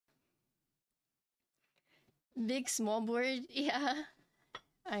Big small board, yeah.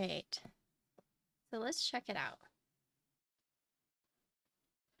 Alright. So let's check it out.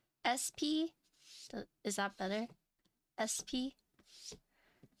 SP? Is that better? SP?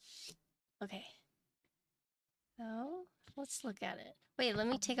 Okay. So, let's look at it. Wait, let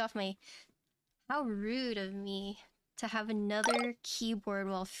me take off my... How rude of me to have another keyboard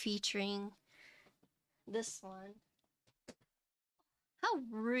while featuring this one. How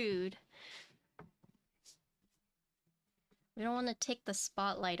rude. We don't want to take the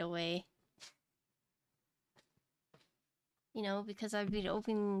spotlight away. You know, because I've been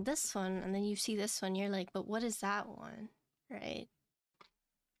opening this one, and then you see this one, you're like, but what is that one? Right?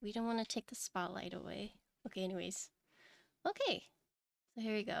 We don't want to take the spotlight away. Okay, anyways. Okay, so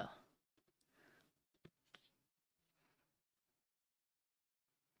here we go.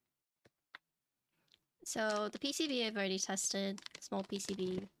 So the PCB I've already tested, small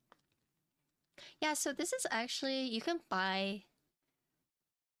PCB. Yeah, so this is actually, you can buy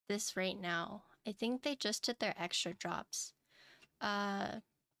this right now. I think they just did their extra drops.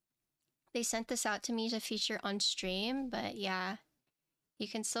 They sent this out to me to feature on stream, but yeah, you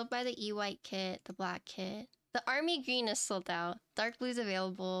can still buy the E-White kit, the black kit. The army green is sold out. Dark blue is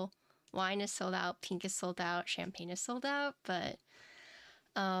available. Wine is sold out. Pink is sold out. Champagne is sold out, but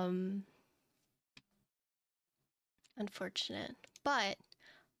unfortunate. But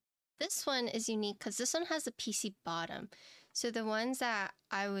this one is unique because this one has a PC bottom. So the ones that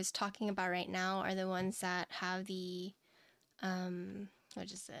I was talking about right now are the ones that have the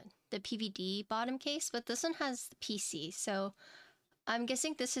what is it? The PVD bottom case, but this one has the PC. So I'm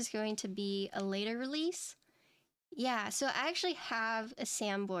guessing this is going to be a later release. Yeah, so I actually have a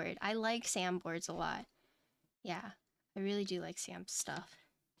SAM board. I like SAM boards a lot. Yeah, I really do like SAM stuff.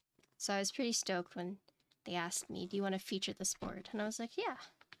 So I was pretty stoked when they asked me, do you want to feature this board? And I was like, yeah.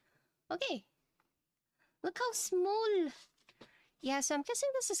 Okay. Look how small. Yeah, so I'm guessing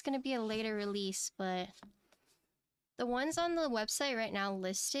this is going to be a later release, but the ones on the website right now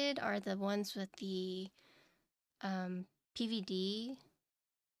listed are the ones with the PVD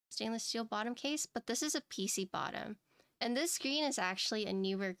stainless steel bottom case, but this is a PC bottom. And this green is actually a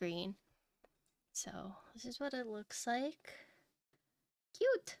newer green. So this is what it looks like.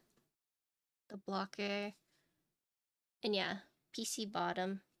 Cute! The blocker. And yeah, PC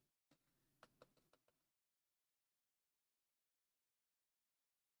bottom.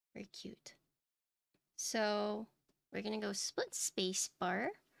 Very cute. So we're gonna go split space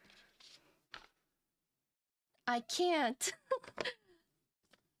bar. I can't!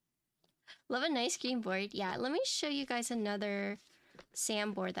 Love a nice green board. Yeah, let me show you guys another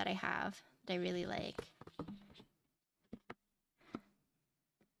SAM board that I have that I really like.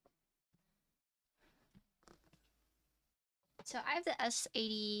 So I have the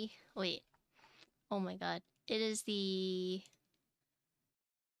S80... Wait. Oh my god. It is the...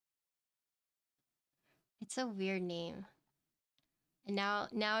 It's a weird name. And now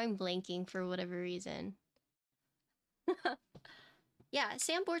I'm blanking for whatever reason. Yeah,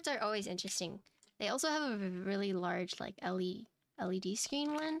 SAM boards are always interesting. They also have a really large, like, LED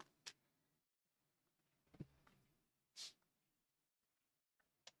screen one.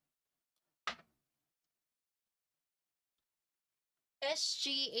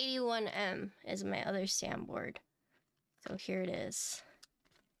 SG81M is my other SAM board. So here it is.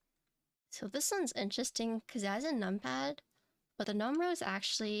 So this one's interesting because it has a numpad, but the number is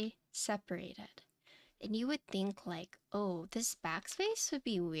actually separated. And you would think like, oh, this backspace would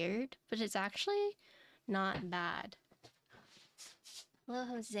be weird, but it's actually not bad. Hello,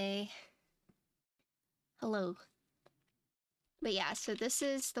 Jose. Hello. But yeah, so this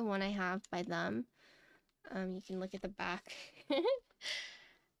is the one I have by them. You can look at the back.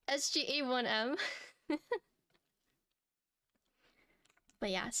 SG81M. But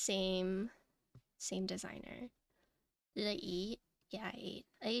yeah, same designer. Did I eat? Yeah, I ate.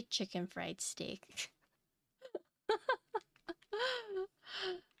 I ate chicken fried steak.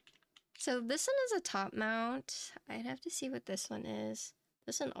 So this one is a top mount. I'd have to see what this one is.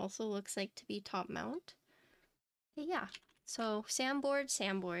 This one also looks like to be top mount. But yeah, so SAM board.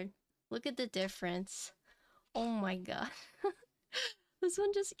 Look at the difference. Oh my god. This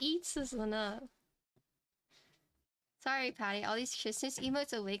one just eats this one up. Sorry, Patty. All these Christmas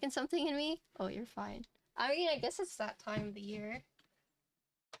emotes awaken something in me? Oh, you're fine. I mean, I guess it's that time of the year.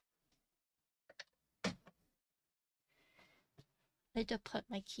 I had to put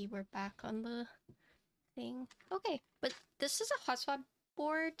my keyboard back on the thing. Okay, but this is a hotspot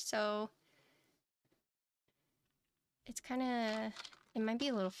board, so it's kind of... It might be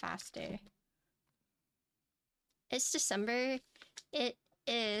a little faster. It's December.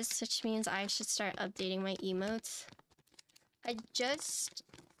 is, which means I should start updating my emotes. I just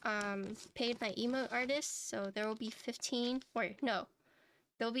paid my emote artist, so there will be 15, or no,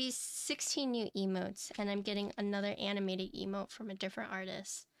 there'll be 16 new emotes, and I'm getting another animated emote from a different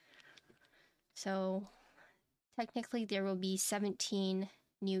artist. So technically there will be 17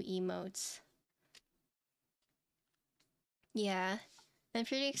 new emotes. Yeah, I'm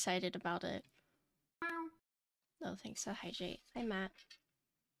pretty excited about it. Oh, thanks. So hydrate. Hi, Matt.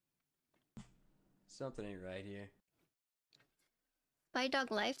 Something ain't right here. Bye,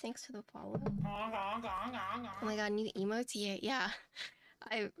 Dog Life. Thanks for the follow. Oh my god, new emotes? Yeah.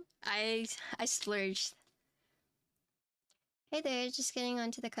 I splurged. Hey there, just getting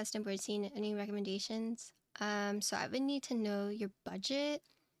onto the custom board scene. Any recommendations? So I would need to know your budget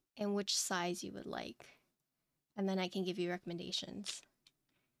and which size you would like. And then I can give you recommendations.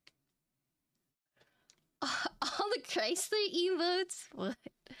 All the Chrysler emotes? What?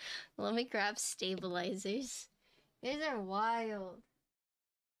 Let me grab stabilizers. These are wild.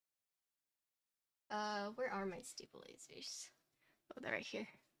 Where are my stabilizers? Oh, they're right here.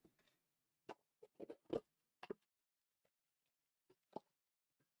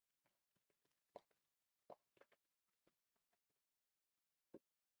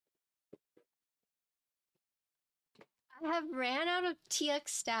 I have ran out of TX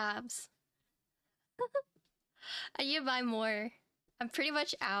stabs. I need to buy more. I'm pretty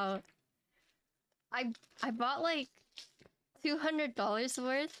much out. I bought like $200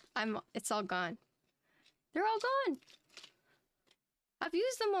 worth. It's all gone. They're all gone. I've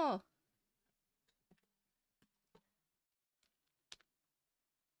used them all.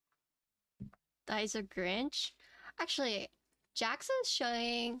 Eyes of Grinch. Actually, Jackson's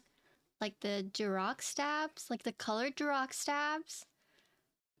showing like the Duroc stabs, like the colored Duroc stabs.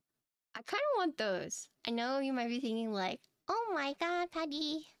 I kind of want those. I know you might be thinking like, oh my god,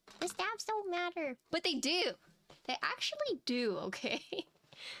 Patty, the stabs don't matter. But they do. They actually do, okay?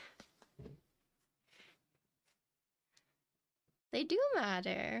 They do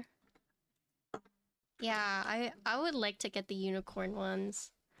matter. Yeah, I would like to get the unicorn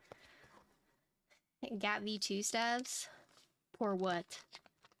ones. Gat V2 stabs? For what?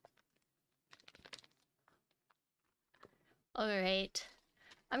 Alright.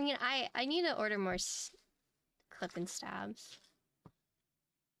 I mean, I need to order more clip and stabs.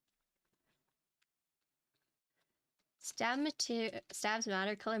 Stabs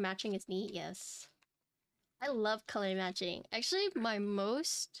matter. Color matching is neat, yes. I love color matching. Actually, my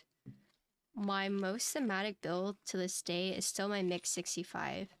most thematic build to this day is still my Mix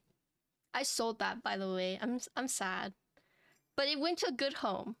 65. I sold that, by the way. I'm sad. But it went to a good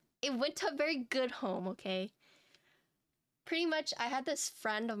home. It went to a very good home, okay? Pretty much, I had this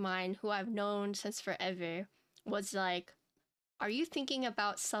friend of mine who I've known since forever was like, are you thinking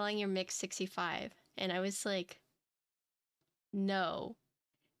about selling your Mix 65? And I was like, no.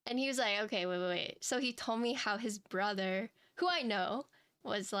 And he was like, okay, wait. So he told me how his brother, who I know,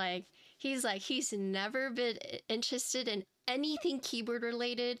 was like, he's never been interested in anything keyboard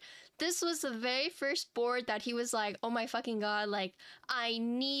related. This was the very first board that he was like, oh my fucking god, like, I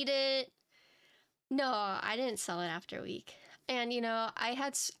need it. No, I didn't sell it after a week. And you know, I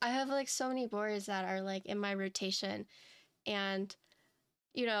have like so many boards that are like in my rotation, and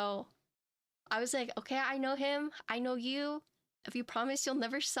you know, I was like, okay, I know him, I know you. If you promise you'll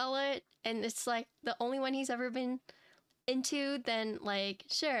never sell it, and it's like the only one he's ever been into, then like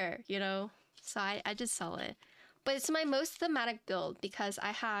sure, you know. So I just sell it. But it's my most thematic build because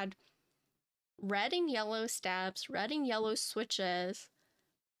I had red and yellow stabs, red and yellow switches,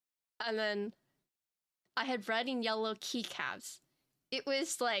 and then I had red and yellow keycaps. It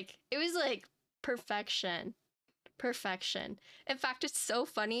was like perfection. Perfection. In fact, it's so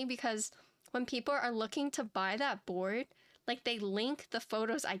funny because when people are looking to buy that board, like they link the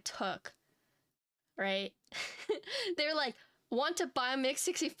photos I took, right? They're like, want to buy a Mix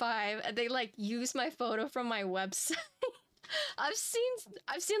 65, and they like use my photo from my website. I've seen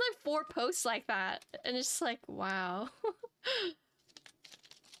like 4 posts like that, and it's like, wow.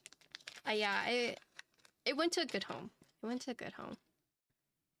 Yeah, it went to a good home. It went to a good home.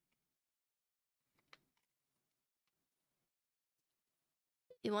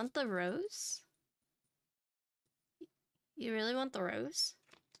 You want the rose? You really want the rose?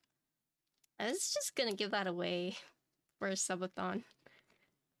 I was just gonna give that away for a subathon.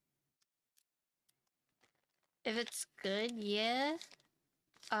 If it's good, yeah.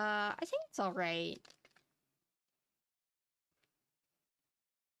 I think it's alright.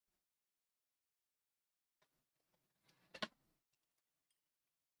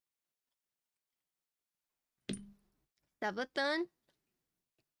 Subathon?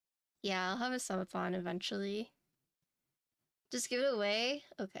 Yeah, I'll have a subathon eventually. Just give it away?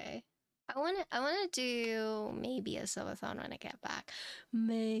 Okay. I wanna do maybe a subathon when I get back.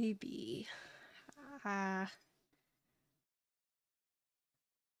 Maybe. I'm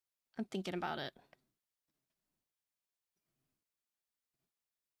thinking about it.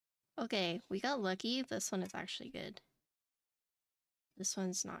 Okay, we got lucky. This one is actually good. This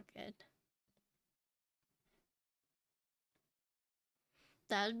one's not good.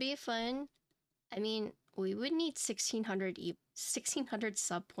 That would be fun. I mean, we would need 1600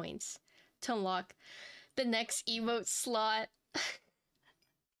 sub points to unlock the next emote slot.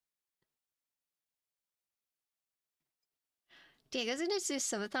 Dude, I guys gonna do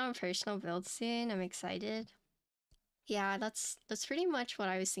subathon personal build soon. I'm excited. Yeah, that's pretty much what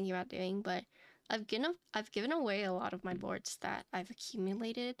I was thinking about doing, but I've given away a lot of my boards that I've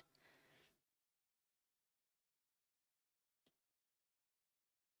accumulated.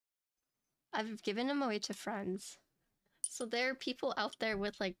 I've given them away to friends. So there are people out there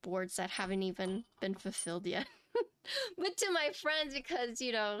with like boards that haven't even been fulfilled yet. But to my friends, because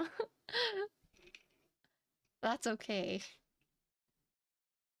you know, that's okay.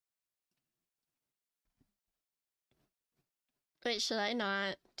 Wait, should I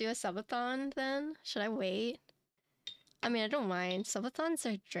not do a subathon then? Should I wait? I mean, I don't mind. Subathons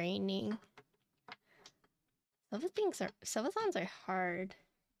are draining. Subathons are hard.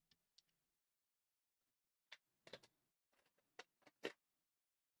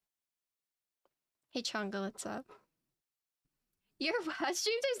 Hey Chonga, what's up? Your watch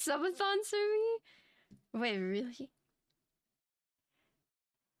streams are subathons for me? Wait, really?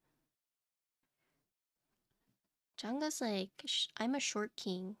 Chonga's like, I'm a short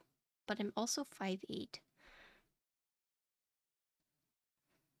king, but I'm also 5'8".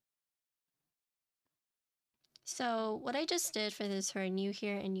 So what I just did for this, for new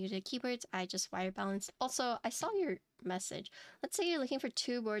here and new to keyboards, I just wire balanced. Also, I saw your message. Let's say you're looking for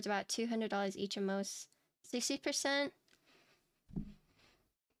two boards, about $200 each at most. 60%?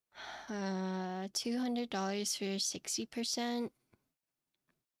 $200 for 60%?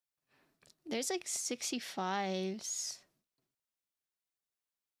 There's like 65s.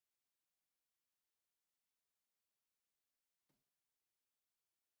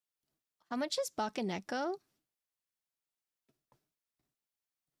 How much is Bakaneko?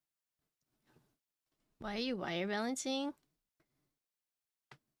 Why are you wire balancing?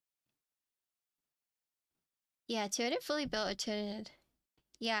 Yeah, 200 fully built or 200.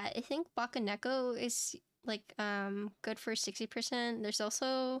 Yeah, I think Bakaneko is like good for 60%. There's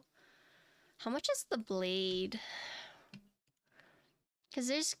also, how much is the blade? Because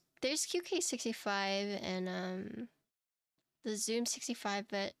there's QK65 and the Zoom 65,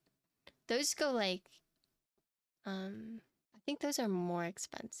 but those go like I think those are more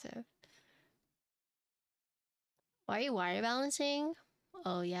expensive. Why are you wire balancing?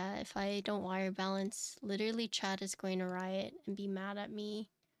 Oh yeah, if I don't wire balance, literally chat is going to riot and be mad at me.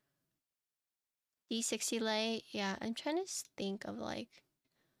 D60 light, yeah, I'm trying to think of like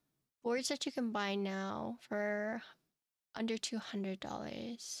boards that you can buy now for under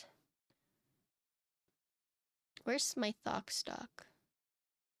 $200. Where's my Thok stock?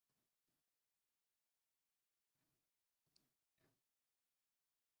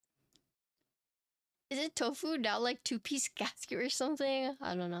 Is it tofu now like two-piece gasket or something?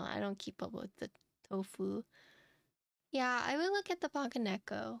 I don't know. I don't keep up with the tofu. Yeah, I would look at the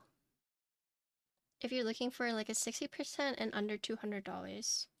Bakaneko if you're looking for like a 60% and under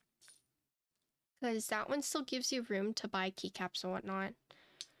 $200. Because that one still gives you room to buy keycaps and whatnot.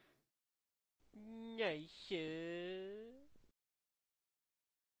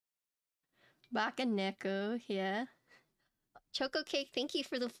 Bakaneko, yeah. Choco Cake, thank you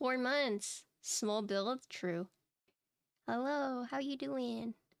for the 4 months. Small build, true. Hello, how you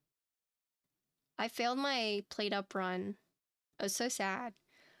doing? I failed my plate up run. I was so sad.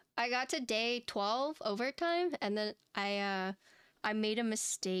 I got to day 12 overtime and then I made a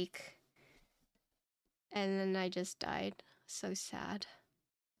mistake. And then I just died. So sad.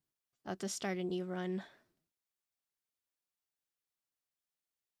 I have to start a new run.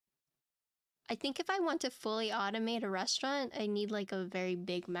 I think if I want to fully automate a restaurant, I need like a very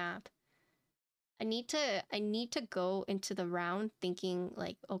big map. I need to go into the round thinking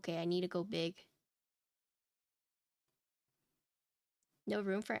like, okay, I need to go big. No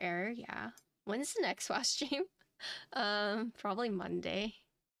room for error, yeah. When's the next WAS stream? Probably Monday.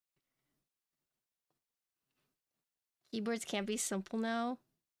 Keyboards can't be simple now.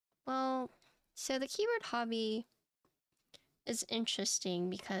 Well, so the keyboard hobby is interesting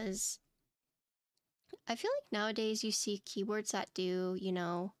because I feel like nowadays you see keyboards that do, you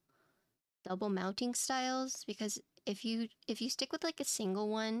know, double mounting styles, because if you stick with like a single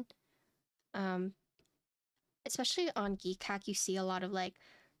one, especially on Geekhack, you see a lot of like,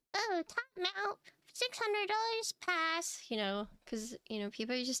 oh, top mount, $600 pass, you know, because, you know,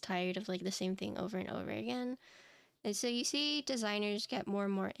 people are just tired of like the same thing over and over again. And so you see designers get more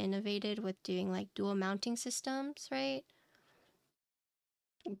and more innovative with doing like dual mounting systems, right?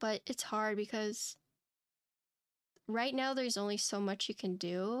 But it's hard because right now there's only so much you can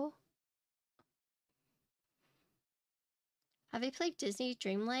do. Have you played Disney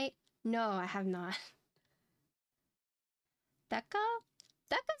Dreamlight? No, I have not. Theka?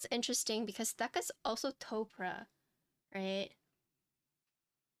 Theka's interesting because Theka's also Topra, right?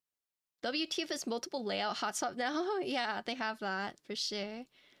 WTF has multiple layout hotswap now? Yeah, they have that for sure.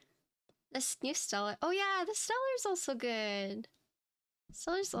 This new Stellar. Oh yeah, the Stellar's also good.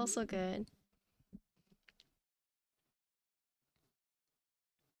 Stellar's also good.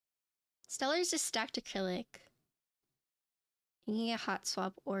 Stellar's just stacked acrylic. You can get hot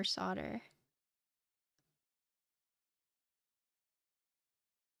swap or solder.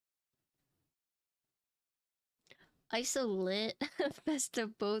 ISO lit, best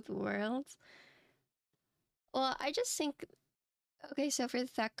of both worlds. Well, I just think, okay, so for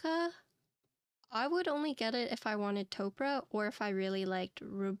Theka, I would only get it if I wanted Topra or if I really liked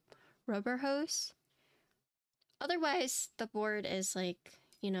Rubber Hose. Otherwise, the board is like,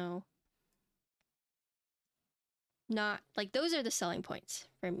 you know, not like those are the selling points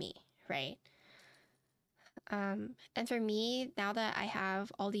for me, right? And for me, now that I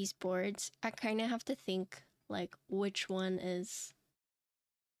have all these boards, I kind of have to think like which one is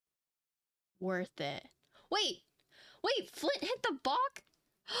worth it. Wait, Flint hit the balk?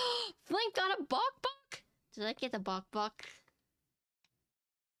 Flint got a balk? Did I get the balk?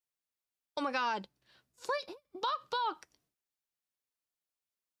 Oh my god. Flint hit balk!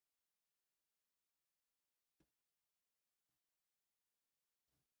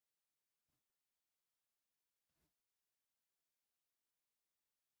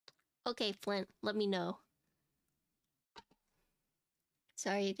 Okay, Flint, let me know.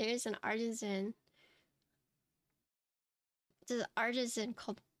 Sorry, there's an artisan. There's an artisan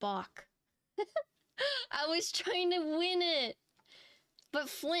called Bach. I was trying to win it, but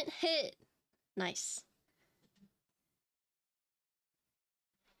Flint hit. Nice.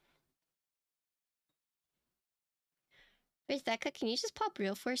 Wait, Theka, can you just pop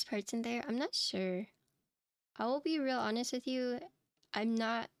real force parts in there? I'm not sure. I will be real honest with you. I'm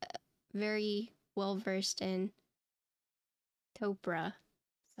not very well versed in Topra,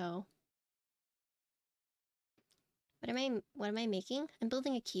 so what am I making? I'm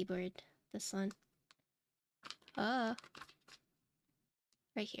building a keyboard. This one. Right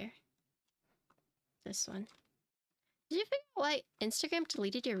here. This one. Did you figure out why Instagram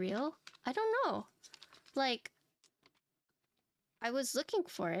deleted your reel? I don't know. Like, I was looking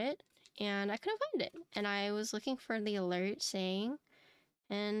for it and I couldn't find it. And I was looking for the alert saying,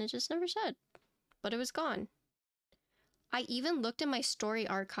 and it just never said. But it was gone. I even looked in my story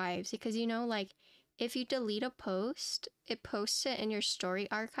archives because, you know, like, if you delete a post, it posts it in your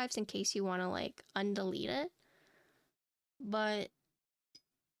story archives in case you want to, like, undelete it. But,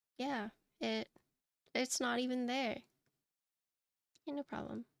 yeah, it's not even there. Yeah, no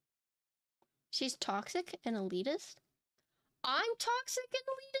problem. She's toxic and elitist? I'm toxic and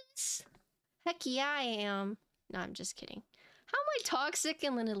elitist? Heck yeah, I am. No, I'm just kidding. How am I toxic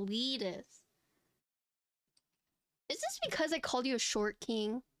and an elitist? Is this because I called you a short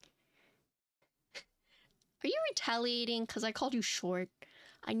king? Are you retaliating because I called you short?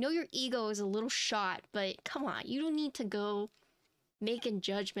 I know your ego is a little shot, but come on, you don't need to go making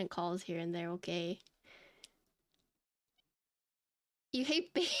judgment calls here and there, okay? You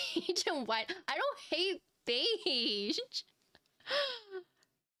hate beige and white. I don't hate beige.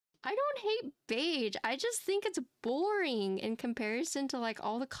 I don't hate beige. I just think it's boring in comparison to like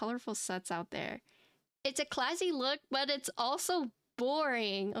all the colorful sets out there. It's a classy look, but it's also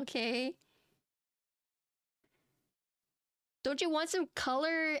boring, okay? Don't you want some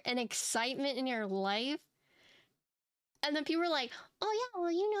color and excitement in your life? And then people are like, oh yeah,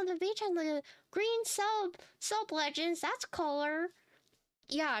 well, you know, the beach and the green sub legends, that's color.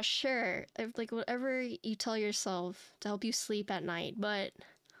 Yeah, sure. Like, whatever you tell yourself to help you sleep at night. But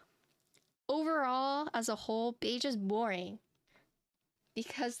overall, as a whole, beige is boring.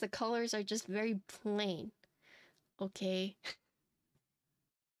 Because the colors are just very plain. Okay.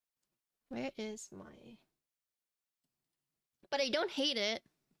 Where is my... But I don't hate it.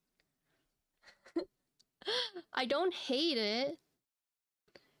 I don't hate it.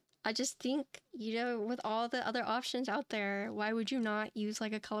 I just think, you know, with all the other options out there, why would you not use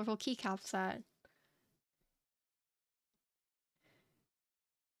like a colorful keycap set?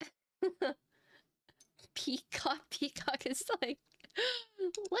 Peacock is like,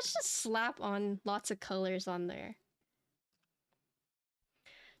 let's just slap on lots of colors on there.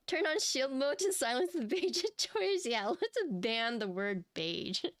 Turn on shield mode to silence the beige choice. Yeah, let's ban the word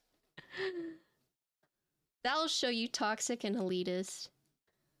beige. That'll show you toxic and elitist.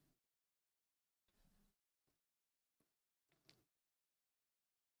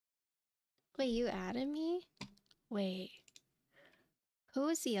 Wait, you added me? Wait. Who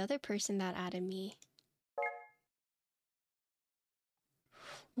was the other person that added me?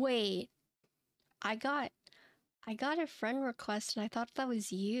 Wait. I got a friend request and I thought that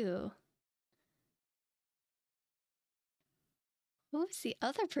was you. Who was the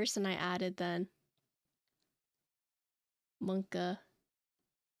other person I added then? Monka.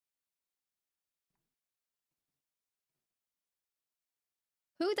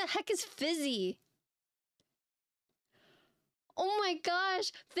 Who the heck is Fizzy? Oh my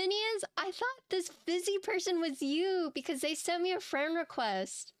gosh, Phineas, I thought this Fizzy person was you because they sent me a friend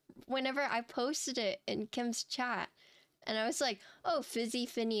request whenever I posted it in Kim's chat. And I was like, oh, Fizzy,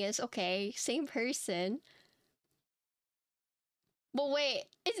 Phineas, okay, same person. But wait,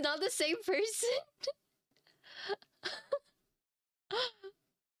 it's not the same person?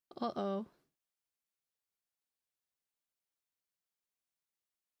 Uh-oh.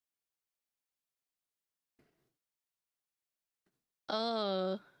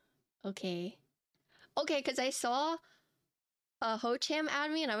 Oh, okay. Okay, because I saw Ho-Cham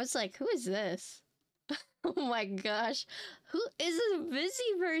add me and I was like, who is this? Oh my gosh. Who is this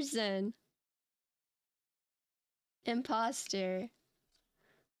busy person? Imposter.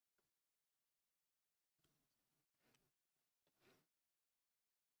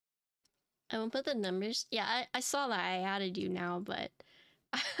 I won't put the numbers. Yeah, I saw that I added you now, but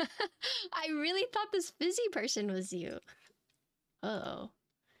I really thought this busy person was you. Uh-oh.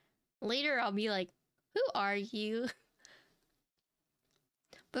 Later I'll be like, who are you?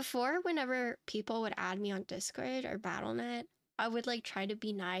 Before, whenever people would add me on Discord or Battle.net, I would like try to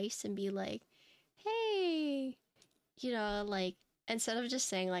be nice and be like, hey, you know, like, instead of just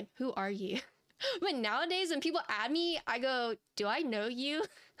saying like, who are you? But nowadays when people add me, I go, do I know you?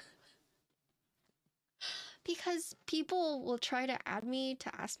 Because people will try to add me to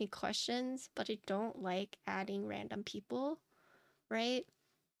ask me questions, but I don't like adding random people, right?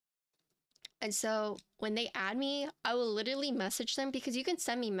 And so when they add me, I will literally message them because you can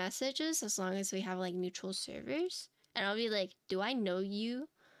send me messages as long as we have like mutual servers. And I'll be like, do I know you?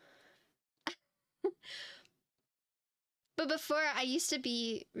 But before, I used to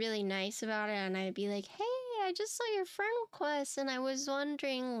be really nice about it and I'd be like, hey, I just saw your friend request and I was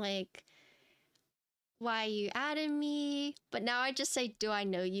wondering like why you added me. But now I just say, do I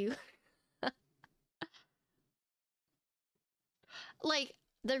know you? Like,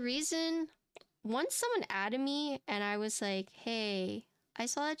 the reason, once someone added me and I was like, hey, I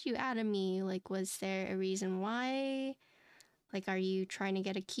saw that you added me, like, was there a reason why? Like, are you trying to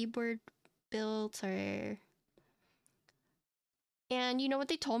get a keyboard built or... And you know what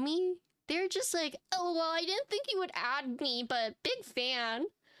they told me? They're just like, oh, well, I didn't think you would add me, but big fan.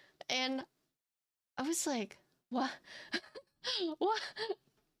 And I was like, what? What?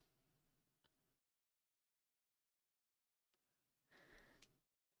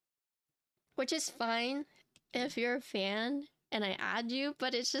 Which is fine if you're a fan and I add you,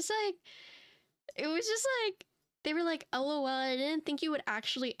 but it's just like, it was just like, they were like, LOL, I didn't think you would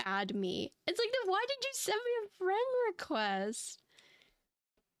actually add me. It's like, then why did you send me a friend request?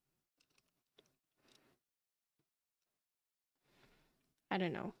 I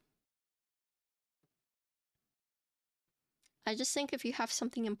don't know. I just think if you have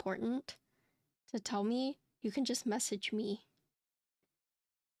something important to tell me, you can just message me.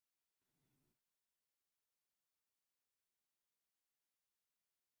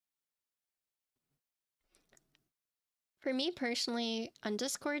 For me personally, on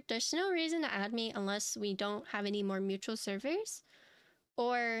Discord, there's no reason to add me unless we don't have any more mutual servers,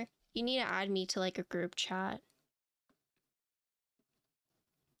 or you need to add me to like a group chat.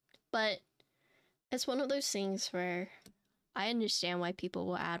 But it's one of those things where I understand why people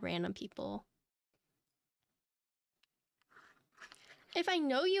will add random people. If I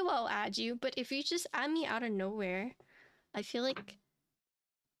know you, I'll add you, but if you just add me out of nowhere, I feel like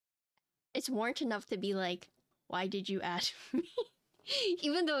it's warrant enough to be like, why did you add me?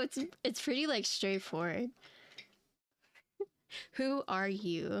 Even though it's pretty like straightforward. Who are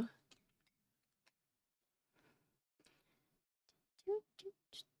you?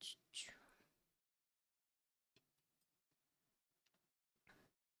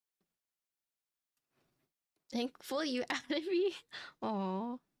 Thankful you added me.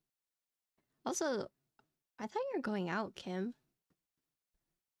 Aww. Also, I thought you were going out, Kim.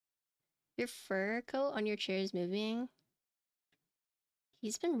 Your fur coat on your chair is moving.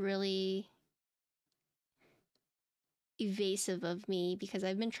 He's been really evasive of me because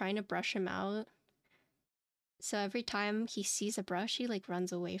I've been trying to brush him out. So every time he sees a brush, he like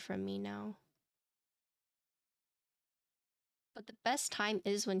runs away from me now. But the best time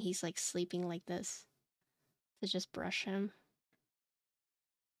is when he's like sleeping like this, to just brush him.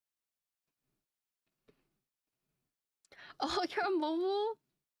 Oh, you're on mobile?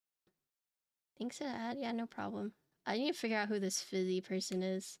 Thanks for that. Yeah, no problem. I need to figure out who this fizzy person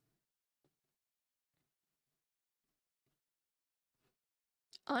is.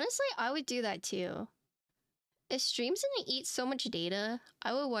 Honestly, I would do that too. If streams didn't eat so much data,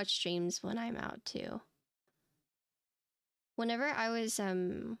 I would watch streams when I'm out too. Whenever I was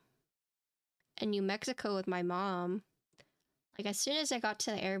in New Mexico with my mom, like as soon as I got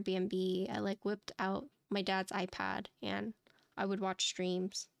to the Airbnb, I like whipped out my dad's iPad and I would watch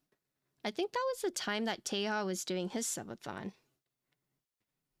streams. I think that was the time that Teja was doing his subathon.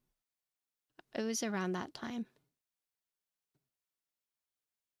 It was around that time.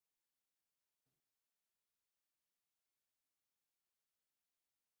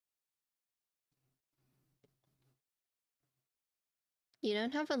 You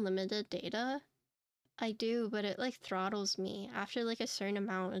don't have unlimited data? I do, but it like throttles me. After like a certain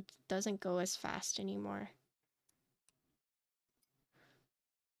amount, it doesn't go as fast anymore.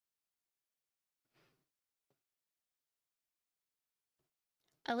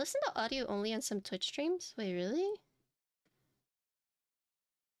 I listen to audio only on some Twitch streams? Wait, really?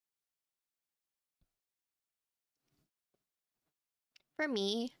 For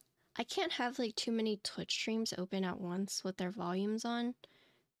me, I can't have like too many Twitch streams open at once with their volumes on.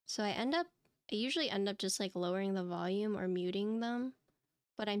 So I usually end up just like lowering the volume or muting them,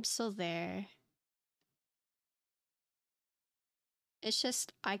 but I'm still there. It's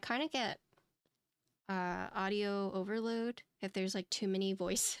just, I kind of get audio overload if there's like too many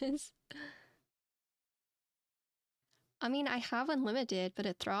voices. I mean, I have unlimited, but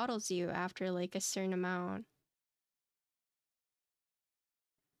it throttles you after like a certain amount.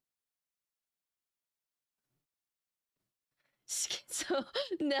 So,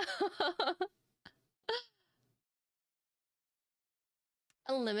 no.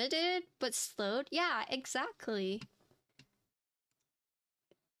 Unlimited, but slowed? Yeah, exactly.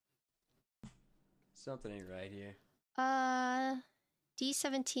 Something ain't right here.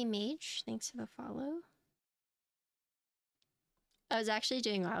 D17 Mage, thanks for the follow. I was actually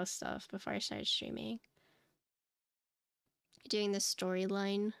doing WoW stuff before I started streaming. Doing the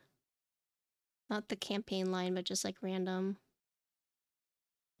storyline. Not the campaign line, but just like random.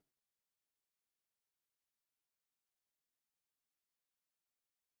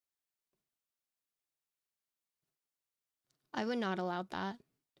 I would not allow that.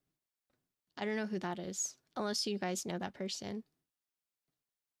 I don't know who that is, unless you guys know that person.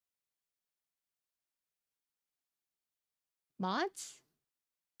 Mods?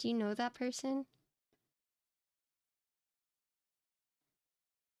 Do you know that person?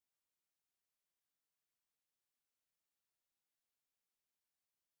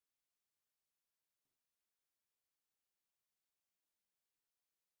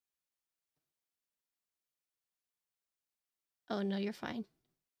 Oh no, you're fine.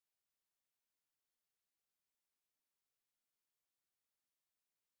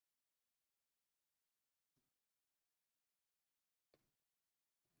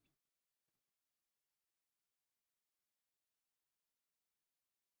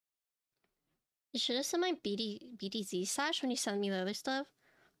 You should have sent my BDZ stash when you sent me the other stuff.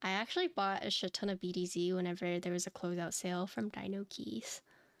 I actually bought a shit ton of BDZ whenever there was a closeout sale from Dino Keys.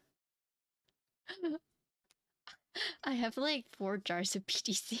 I have like 4 jars of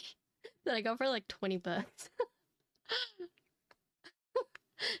BDC that I got for like 20 bucks.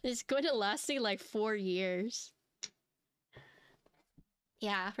 It's going to last me like 4 years.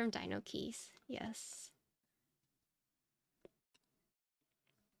 Yeah, from Dino Keys. Yes.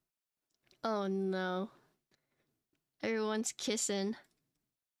 Oh no. Everyone's kissing.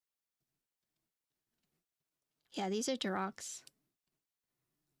 Yeah, these are Durocs.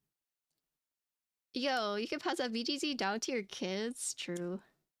 Yo, you can pass that BDZ down to your kids? True.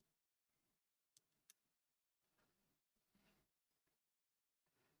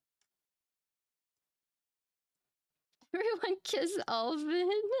 Everyone kiss Alvin.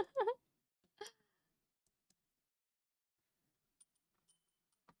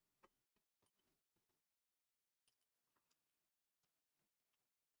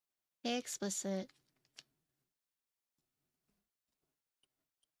 Hey, explicit.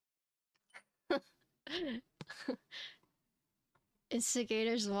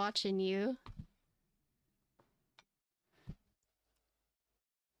 Instigators watching you.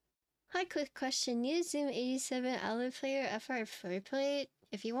 Hi, quick question. Use Zoom 87 Alu player FR4 plate?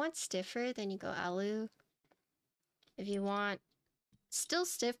 If you want stiffer, then you go Alu. If you want still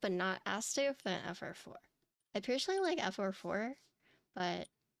stiff but not as stiff, then FR4. I personally like FR4, but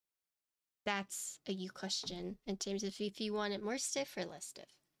that's a you question in terms of if you want it more stiff or less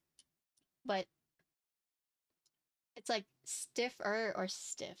stiff. But it's like stiffer or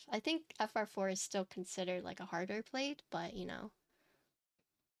stiff. I think FR4 is still considered like a harder plate, but you know.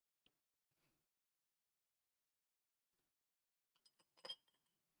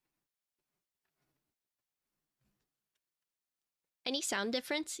 Any sound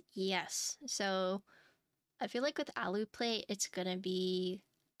difference? Yes. So I feel like with Alu plate, it's gonna be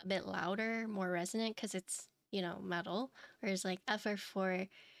a bit louder, more resonant because it's, you know, metal. Whereas like FR4,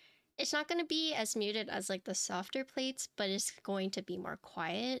 it's not gonna be as muted as like the softer plates, but it's going to be more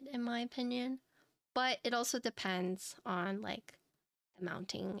quiet in my opinion. But it also depends on like the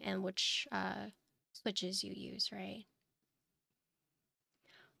mounting and which switches you use, right?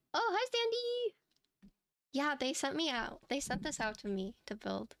 Oh, hi Sandy! Yeah, they sent me out. They sent this out to me to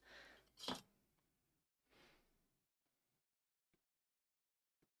build.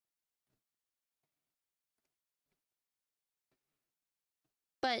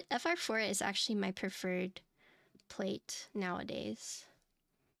 But FR4 is actually my preferred plate nowadays.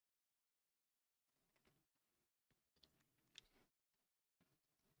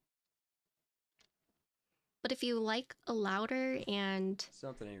 But if you like a louder and...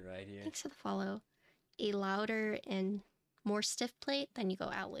 Something ain't right here. Thanks for the follow. A louder and more stiff plate, then you go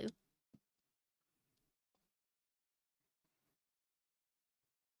Alu.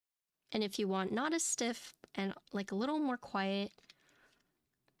 And if you want not as stiff and like a little more quiet,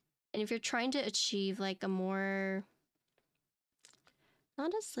 and if you're trying to achieve like a more...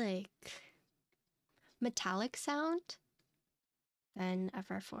 not as like... metallic sound, then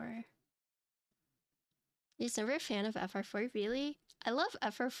FR4. You're never a fan of FR4, really? I love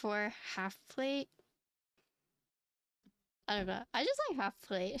FR4 half plate. I don't know. I just like half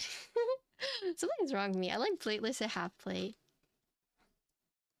plate. Something's wrong with me. I like plateless at half plate.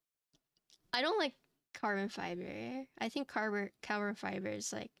 I don't like carbon fiber. I think carbon fiber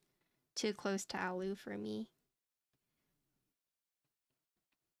is like too close to Alu for me.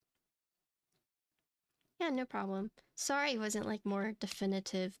 Yeah, no problem. Sorry it wasn't like more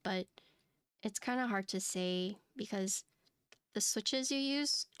definitive, but it's kind of hard to say because the switches you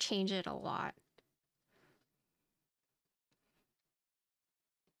use change it a lot.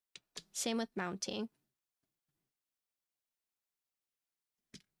 Same with mounting.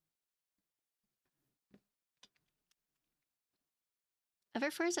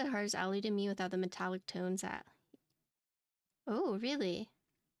 FR4 is as hard as Alu to me without the metallic tones at... Oh, really?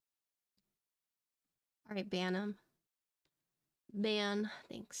 Alright, ban him. Ban,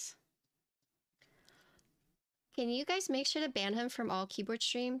 thanks. Can you guys make sure to ban him from all keyboard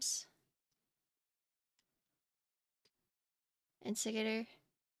streams? Instigator.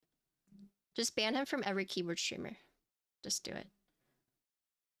 Just ban him from every keyboard streamer. Just do it.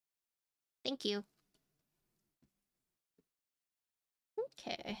 Thank you.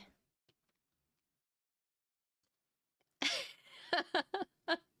 Okay.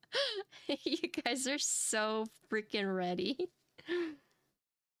 You guys are so freaking ready.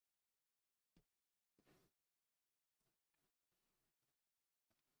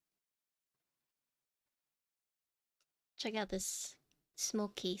 Check out this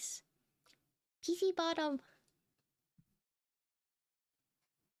smoke case. PC bottom.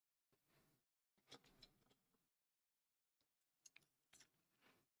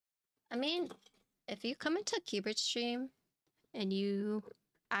 I mean, if you come into a keyboard stream and you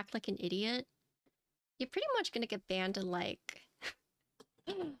act like an idiot, you're pretty much gonna get banned in like...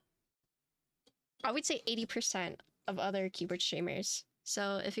 I would say 80% of other keyboard streamers.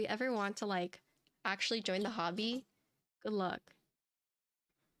 So if you ever want to like actually join the hobby, good luck.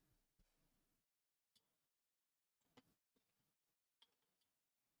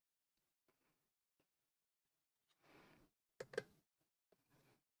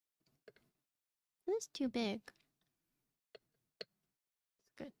 This is too big.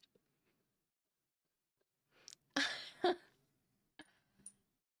 It's good.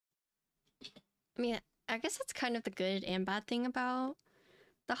 I mean, I guess that's kind of the good and bad thing about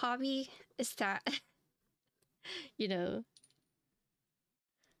the hobby is that, you know,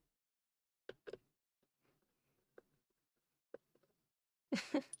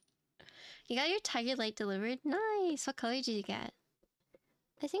 you got your Tiger Light delivered? Nice! What color did you get?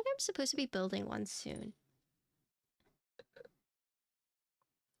 I think I'm supposed to be building one soon.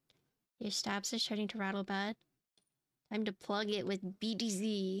 Your stabs are starting to rattle bad. Time to plug it with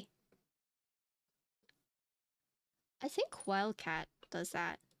BDZ. I think Wildcat does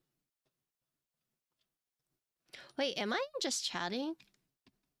that. Wait, am I just chatting?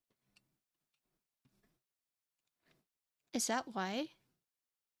 Is that why?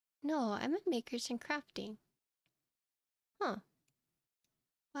 No, I'm at Makers and Crafting. Huh.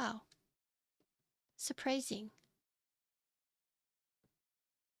 Wow. Surprising.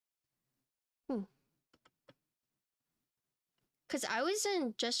 Because I was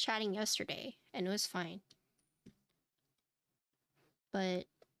in just chatting yesterday, and it was fine. But,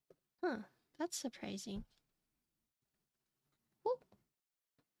 huh, that's surprising. Ooh.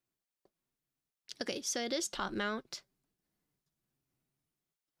 Okay, so it is top mount.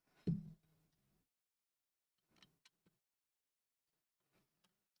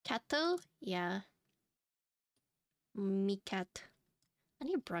 Cat though? Yeah. Me cat. I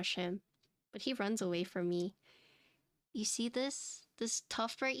need to brush him, but he runs away from me. You see this? This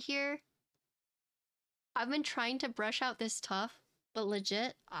tuft right here? I've been trying to brush out this tuft, but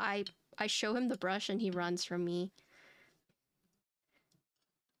legit, I show him the brush and he runs from me.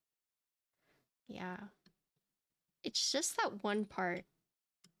 Yeah. It's just that one part.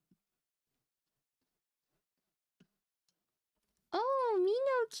 Oh,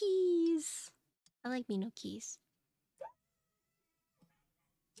 Mino keys! I like Mino keys.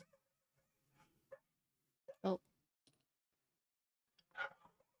 Oh.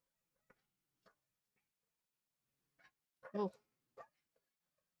 Oh.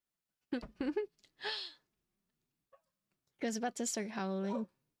 Goes about to start howling.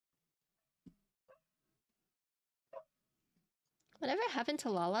 Whatever happened to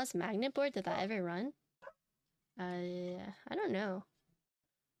Lala's magnet board? Did that ever run? I don't know.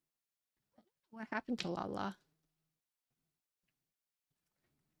 What happened to Lala?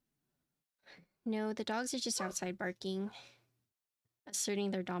 No, the dogs are just outside barking.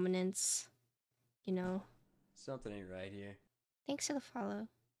 Asserting their dominance. You know. Something ain't right here. Thanks for the follow.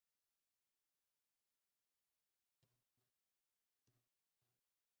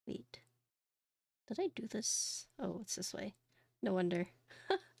 Wait. Did I do this? Oh, it's this way. No wonder.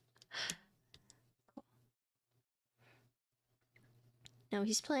 Cool. No,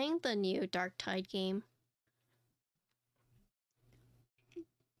 he's playing the new Dark Tide game.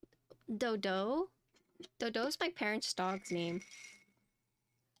 Dodo? Dodo's my parents' dog's name.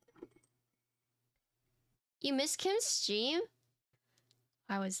 You missed Kim's stream?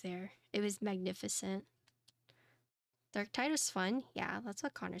 I was there. It was magnificent. Dark Tide was fun. Yeah, that's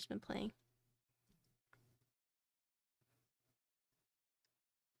what Connor's been playing.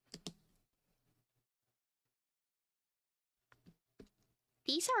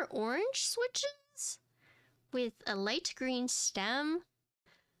 These are orange switches with a light green stem.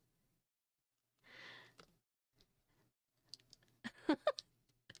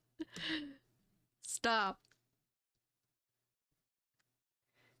 Stop.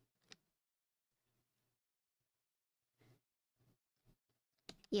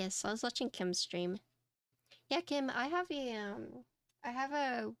 Yes, I was watching Kim's stream. Yeah, Kim, I have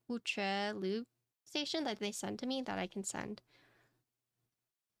a Wutre loop station that they send to me that I can send.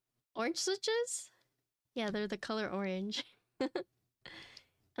 Orange switches? Yeah, they're the color orange.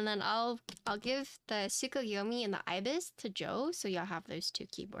 And then I'll give the Tsukuyomi and the Ibis to Joe, so y'all have those two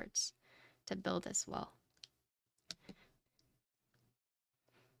keyboards to build as well.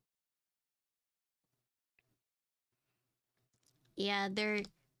 Yeah, they're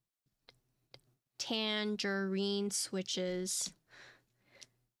Tangerine Switches.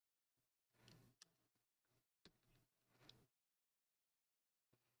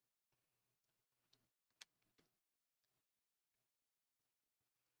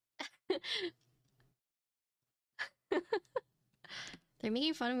 They're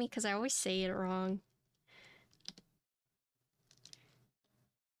making fun of me because I always say it wrong.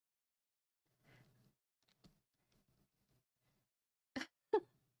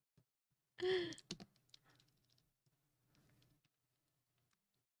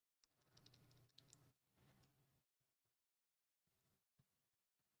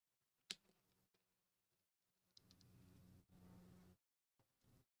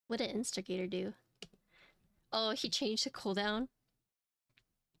 What did Instigator do? Oh, he changed the cooldown?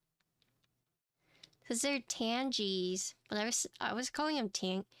 Because they're Tangies. But I was calling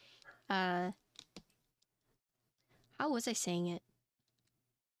them how was I saying it?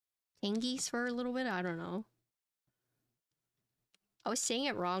 Tangies for a little bit? I don't know. I was saying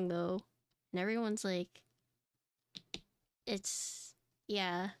it wrong though. And everyone's like, it's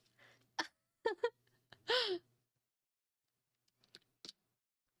Yeah.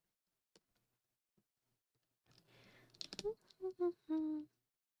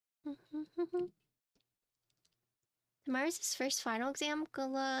 Tomorrow's his first final exam. Good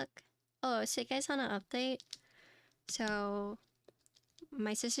luck. Oh, so you guys want an update? So,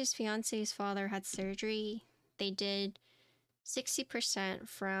 my sister's fiance's father had surgery. They did 60%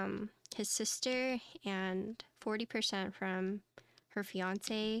 from his sister and 40% from her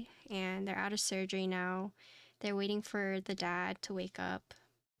fiance, and they're out of surgery now. They're waiting for the dad to wake up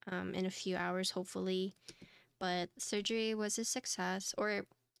in a few hours, hopefully. But surgery was a success, or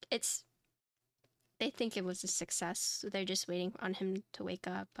it's they think it was a success. So they're just waiting on him to wake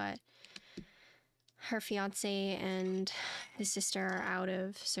up. But her fiance and his sister are out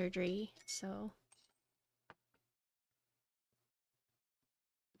of surgery, so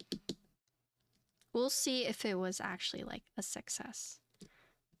we'll see if it was actually like a success.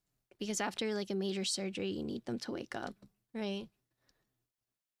 Because after like a major surgery, you need them to wake up, right?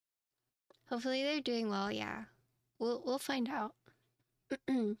 Hopefully they're doing well. Yeah, we'll find out.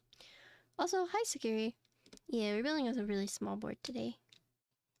 Also, hi Sakiri. Yeah, we're building a really small board today.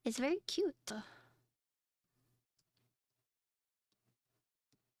 It's very cute.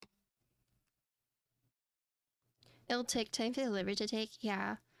 It'll take time for the liver to take.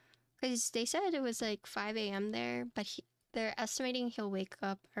 Yeah, because they said it was like 5 a.m. there, but they're estimating he'll wake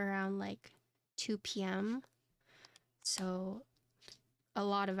up around like 2 p.m. So a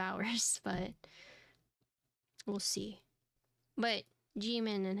lot of hours, but we'll see. But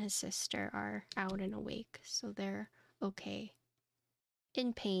Jimin and his sister are out and awake, so they're okay.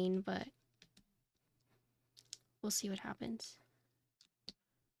 In pain, but we'll see what happens.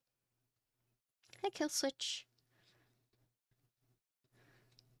 Hi, Kill Switch.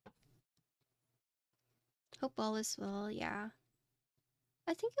 Hope all is well, yeah.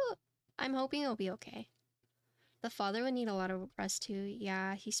 I'm hoping it'll be okay. The father would need a lot of rest too.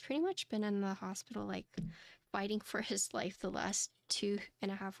 Yeah, he's pretty much been in the hospital, like, fighting for his life the last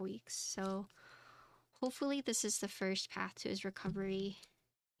 2.5 weeks. So hopefully this is the first path to his recovery,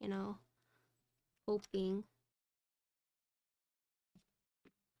 you know, hoping.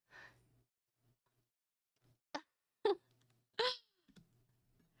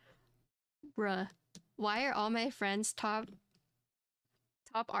 Bruh, why are all my friends top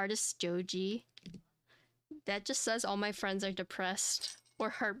artists Joji? That just says all my friends are depressed or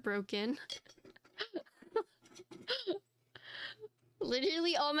heartbroken.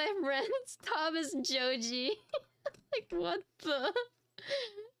 Literally all my friends top is Joji. Like, what the?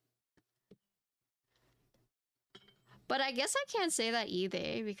 But I guess I can't say that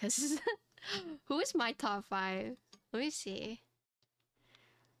either because who is my top 5? Let me see.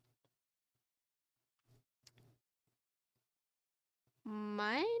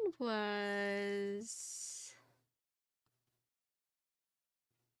 Mine was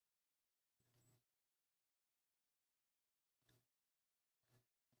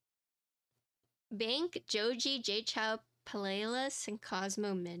Bank, Joji, J Chow, Palalis, and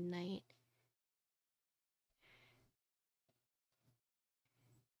Cosmo Midnight.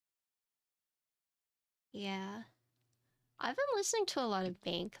 Yeah. I've been listening to a lot of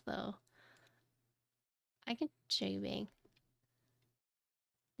Bank though. I can show you Bank.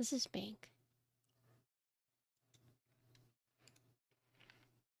 This is Bank.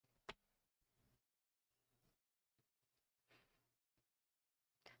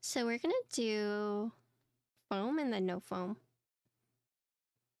 So we're gonna do foam and then no foam.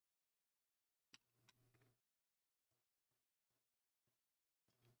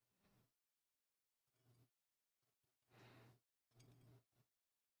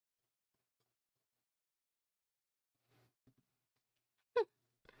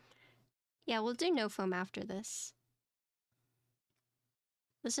 Yeah, we'll do no foam after this.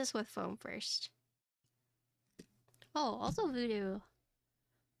 This is with foam first. Oh, also Voodoo.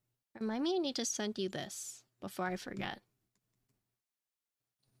 Remind me I need to send you this before I forget.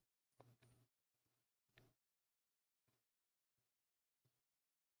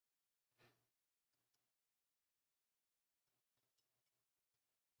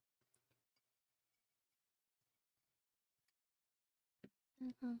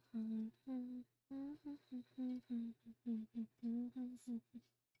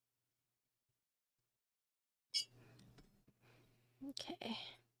 Okay.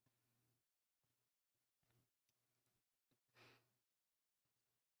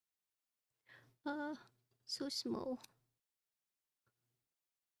 So small.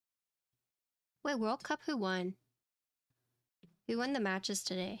 Wait, World Cup who won? Who won the matches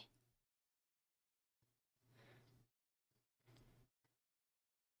today?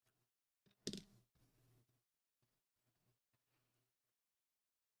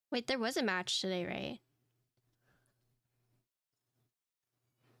 Wait, there was a match today, right?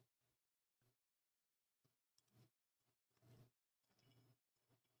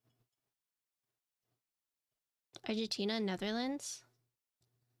 Argentina, Netherlands?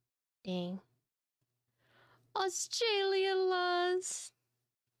 Dang. Australia lost!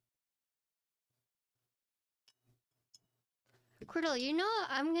 Cordell, you know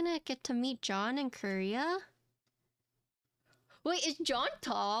I'm gonna get to meet John in Korea? Wait, is John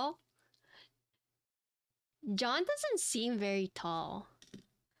tall? John doesn't seem very tall.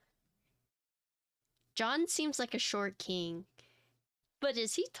 John seems like a short king. But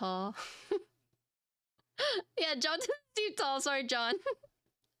is he tall? Yeah, John doesn't seem tall. Sorry, John.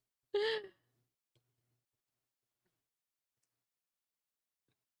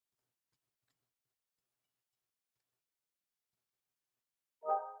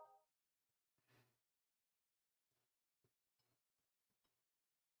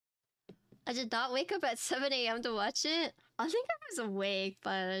 I did not wake up at 7 a.m. to watch it. I think I was awake,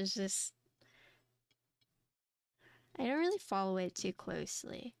 but I was just... I don't really follow it too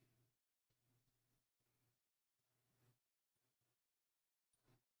closely.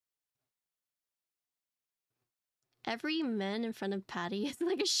 Every man in front of Patty is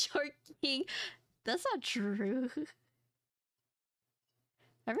like a short king. That's not true.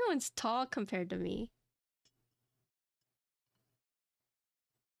 Everyone's tall compared to me.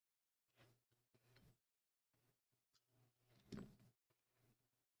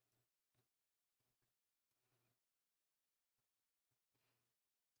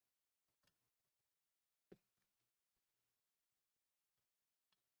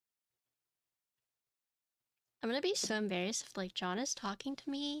 I'm gonna be so embarrassed if like John is talking to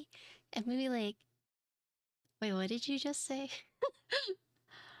me and maybe like, wait, what did you just say?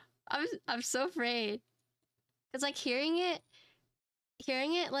 I'm so afraid. Cause like hearing it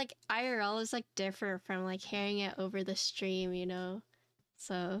like IRL is like different from like hearing it over the stream, you know?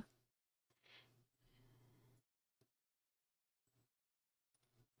 So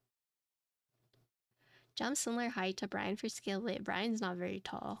John's similar height to Brian for scale, but Brian's not very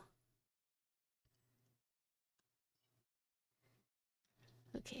tall.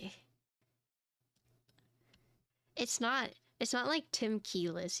 Okay. It's not like Tim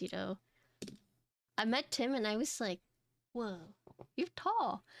Keyless, you know? I met Tim and I was like, whoa, you're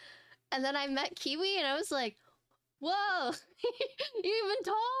tall. And then I met Kiwi and I was like, whoa, you're even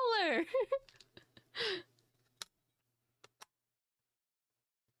taller.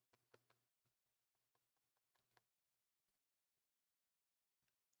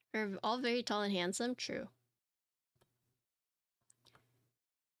 We're all very tall and handsome, true.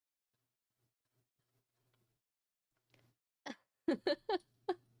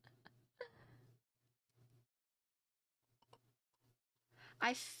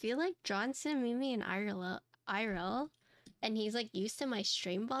 I feel like Johnson meet me in IRL, and he's like used to my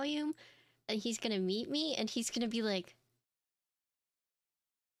stream volume, and he's gonna meet me, and he's gonna be like,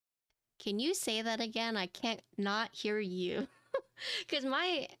 "Can you say that again? I can't not hear you." Because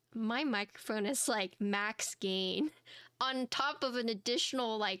my microphone is like max gain, on top of an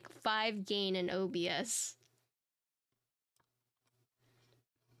additional like 5 gain in OBS.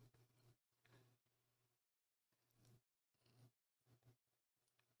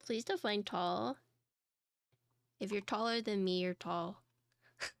 Please define tall. If you're taller than me, you're tall.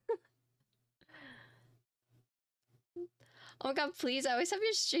 Oh my god, please, I always have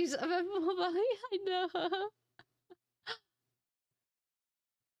your streams of my mobile. I know.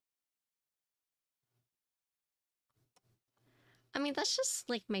 I mean, that's just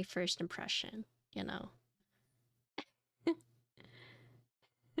like my first impression, you know.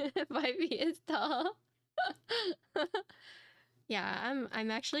 5 is tall. Yeah,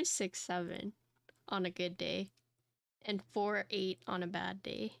 I'm actually 6'7" on a good day, and 4'8" on a bad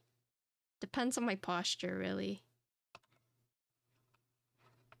day. Depends on my posture, really.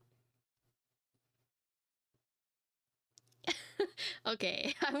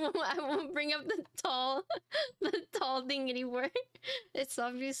 Okay, I won't bring up the tall thing anymore. It's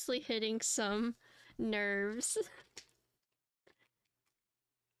obviously hitting some nerves.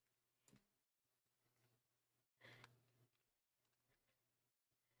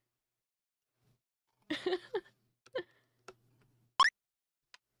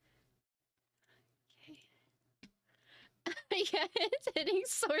 Yeah, it's hitting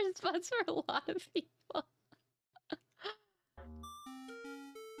sore spots for a lot of people.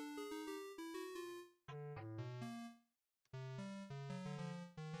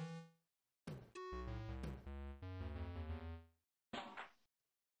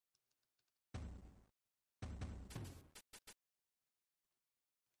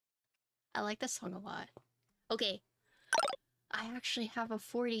 I like this song a lot. Okay. I actually have a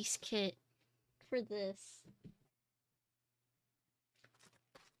 40s kit for this.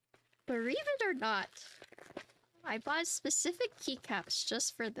 Believe it or not, I bought specific keycaps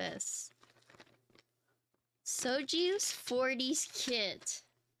just for this. Soju's 40s kit.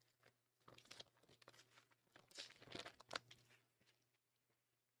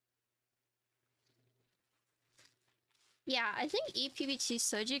 Yeah, I think EPB2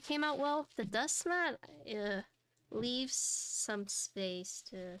 Soju came out well. The dust mat leaves some space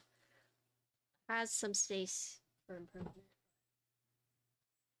to... has some space for improvement.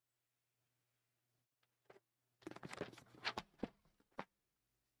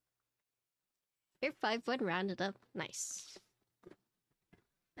 You're 5'1", rounded up. Nice.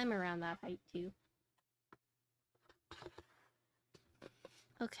 I'm around that height too.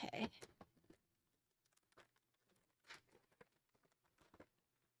 Okay.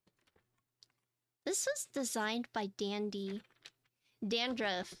 This was designed by Dandy.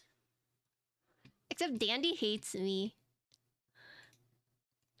 Dandruff. Except Dandy hates me.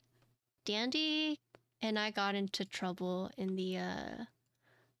 Dandy and I got into trouble in the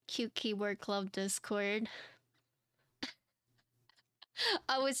Cute Keyboard Club Discord.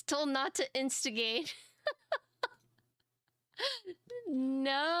 I was told not to instigate.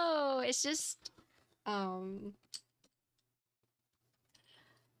 No, it's just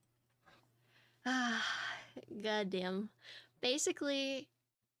goddamn. Basically,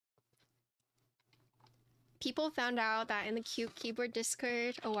 people found out that in the Cute Keyboard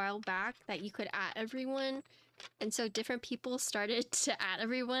Discord a while back that you could add everyone, and so different people started to add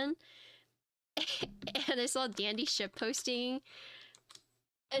everyone. And I saw Dandy ship posting,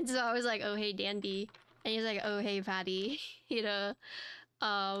 and so I was like, "Oh hey Dandy," and he's like, "Oh hey Patty," you know,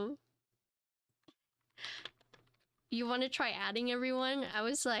 you want to try adding everyone? I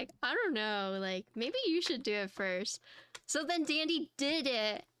was like, I don't know, like maybe you should do it first. So then Dandy did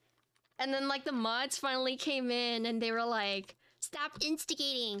it, and then like the mods finally came in, and they were like, "Stop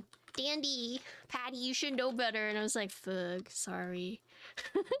instigating, Dandy, Patty, you should know better." And I was like, "Fuck, sorry."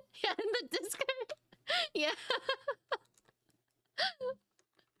 Yeah, in the Discord. Yeah.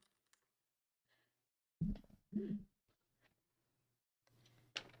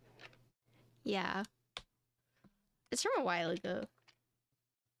 Yeah. It's from a while ago.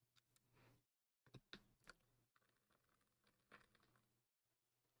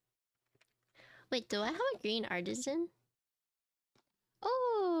 Wait, do I have a green artisan?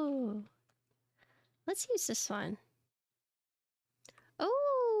 Oh! Let's use this one.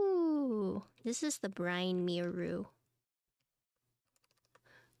 Oh! This is the brine Miru.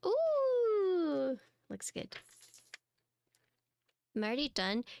 Ooh! Looks good. I'm already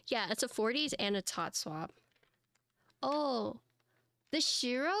done. Yeah, it's a 40s and it's hot swap. Oh! The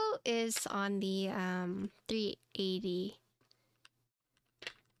Shiro is on the 380.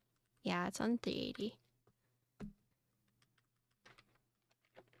 Yeah, it's on 380.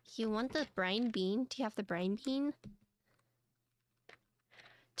 You want the brine bean? Do you have the brine bean?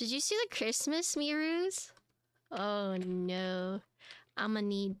 Did you see the Christmas Mirus? Oh no. I'ma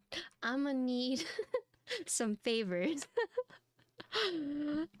need some favors.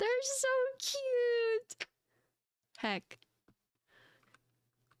 They're so cute. Heck.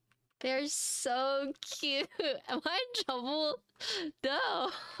 They're so cute. Am I in trouble? No,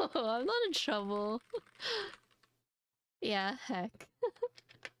 I'm not in trouble. Yeah, heck.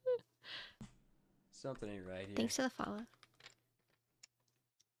 Something ain't right here. Thanks for the follow.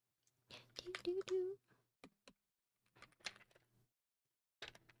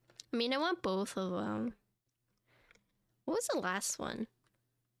 I mean, I want both of them. What was the last one?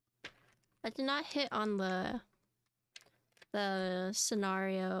 I did not hit on the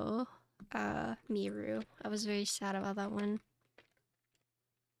scenario Miru. I was very sad about that one.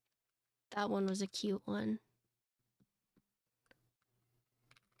 That one was a cute one.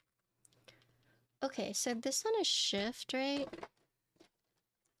 Okay, so this one is shift, right?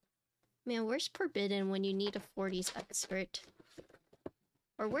 Man, where's Forbidden when you need a 40s expert?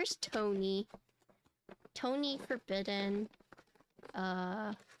 Or where's Tony? Tony, Forbidden,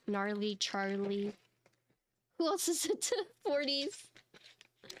 Gnarly Charlie. Who else is into 40s?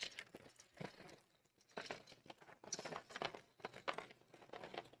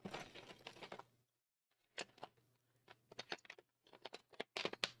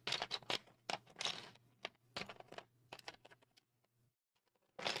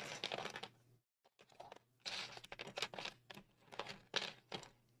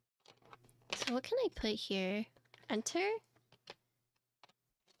 So what can I put here? Enter?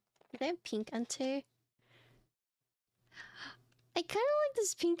 Do they have pink enter? I I kind of like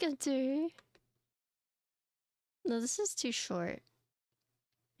this pink enter. No, this is too short.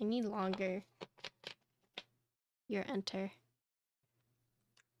 I need longer. Your enter.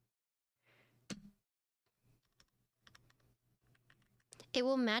 It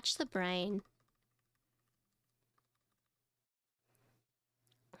will match the brine.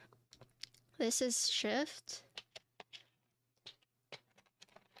 This is shift.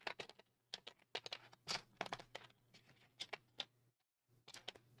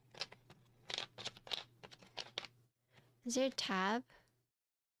 Is there a tab?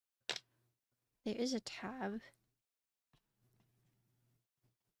 There is a tab.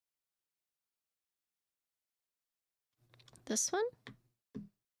 This one?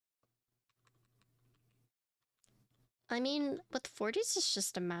 I mean, with 40s, it's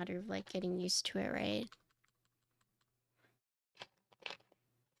just a matter of like getting used to it, right?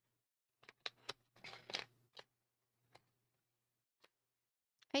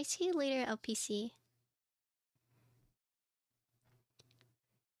 I see you later, LPC.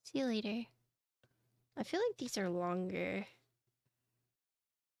 See you later. I feel like these are longer.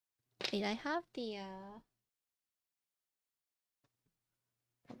 Wait, I have the,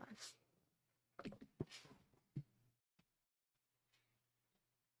 hold on.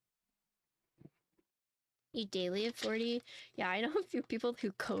 You daily at 40? Yeah, I know a few people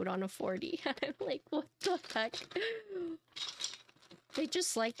who code on a 40. I'm like, what the heck? They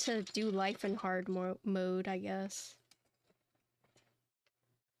just like to do life in hard mode, I guess.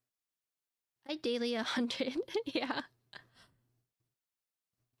 I daily 100. Yeah.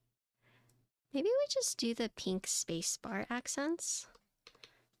 Maybe we just do the pink spacebar accents.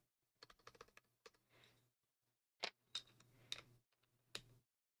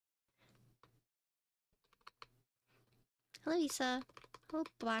 Hello, Lisa. Hello,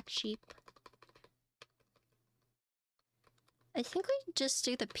 Black Sheep. I think we just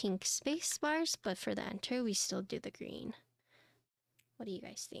do the pink space bars, but for the enter, we still do the green. What do you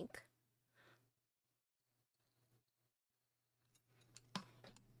guys think?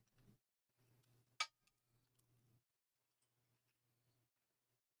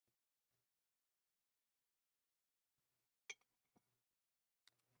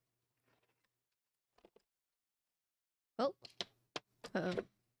 Oh. Uh-oh.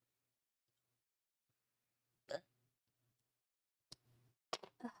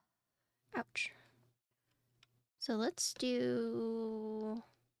 Ouch. So let's do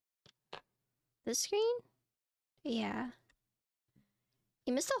this screen? Yeah.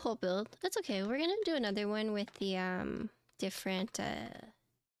 You missed the whole build. That's okay. We're gonna do another one with the different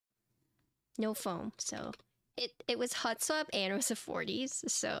no foam. So it was hot swap and it was a 40s,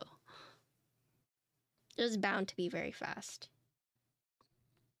 so it was bound to be very fast.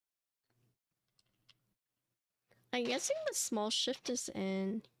 I'm guessing the small shift is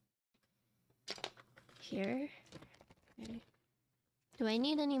in here. Okay. Do I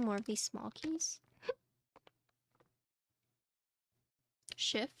need any more of these small keys?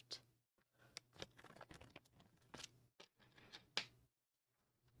 Shift.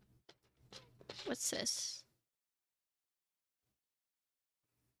 What's this?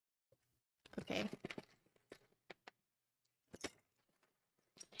 Okay.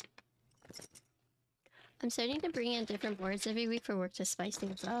 I'm starting to bring in different boards every week for work to spice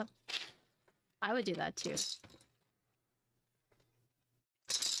things up. I would do that too.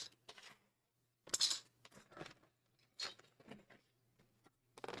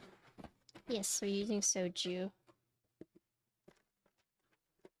 Yes, we're using soju.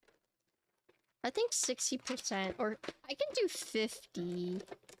 I think 60%, or I can do 50.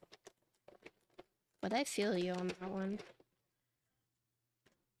 But I feel you on that one.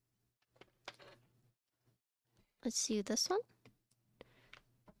 Let's do this one.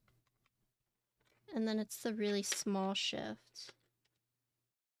 And then it's the really small shift.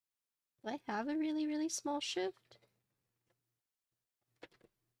 Do I have a really, really small shift?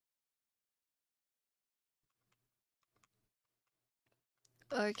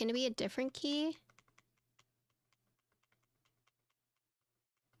 Or can it be a different key?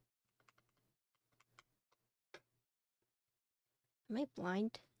 Am I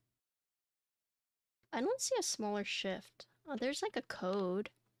blind? I don't see a smaller shift. Oh, there's like a code.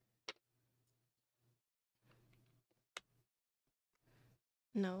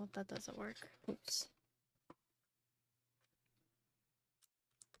 No, that doesn't work. Oops.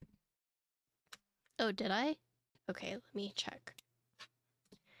 Oh, did I? Okay, let me check.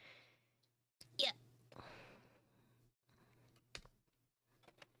 Yeah.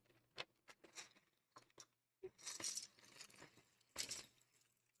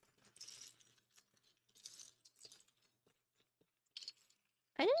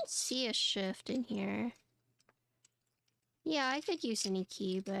 I didn't see a shift in here. Yeah, I could use any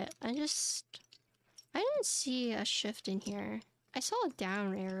key, but I didn't see a shift in here. I saw a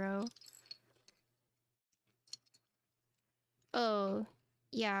down arrow. Oh,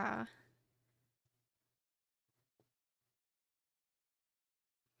 yeah.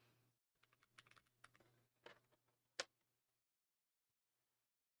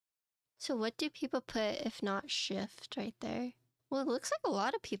 So what do people put if not shift right there? Well, it looks like a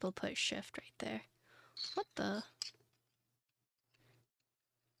lot of people put shift right there. What the?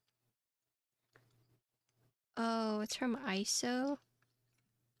 Oh, it's from ISO?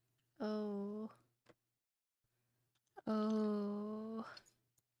 Oh. Oh.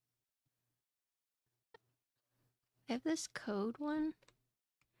 I have this code one?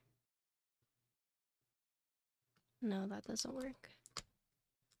 No, that doesn't work.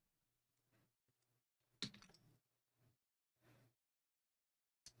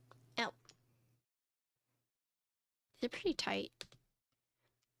 Ow. They're pretty tight.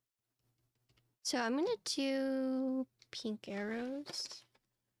 So I'm gonna do pink arrows.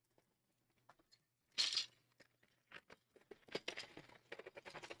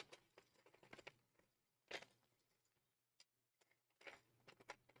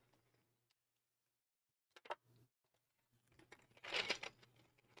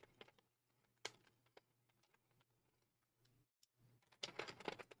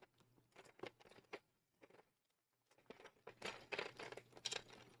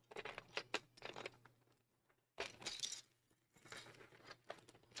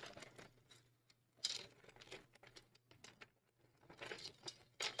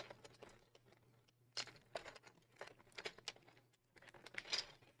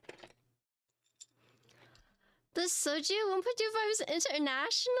 The Soju 1.25 is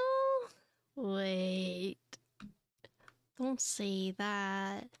international? Wait. Don't say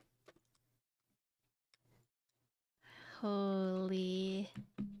that. Holy.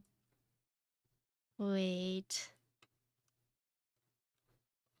 Wait.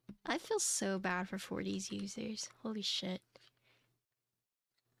 I feel so bad for 40s users. Holy shit.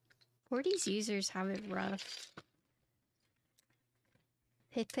 40s users have it rough.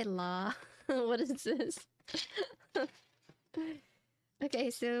 Hipila. What is this?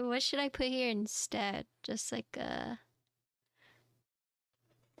 Okay, so what should I put here instead? Just like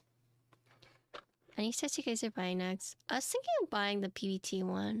any sets you guys are buying next? I was thinking of buying the PBT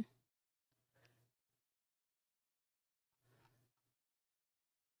one.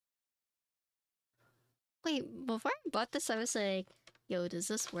 Wait, before I bought this, I was like, yo, does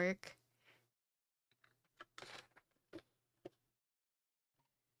this work?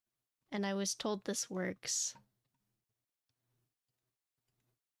 And I was told this works.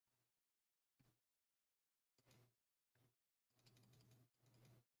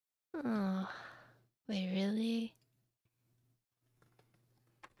 Oh, wait, really?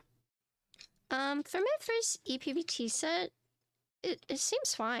 For my first EPBT set, it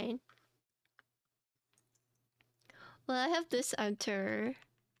seems fine. Well, I have this enter.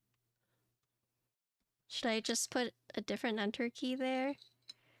 Should I just put a different enter key there?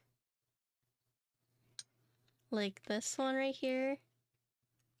 Like this one right here?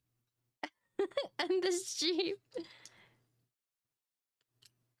 And this Jeep.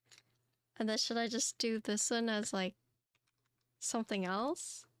 And then should I just do this one as like something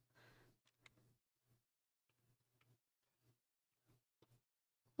else?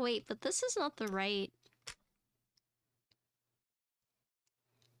 Wait, but this is not the right...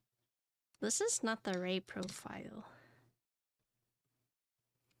 This is not the right profile.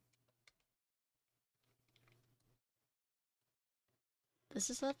 This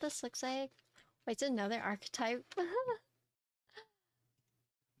is what this looks like. Wait, it's another archetype.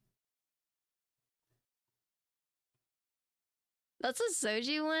 That's a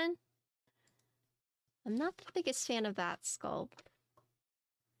Zoji one? I'm not the biggest fan of that sculpt.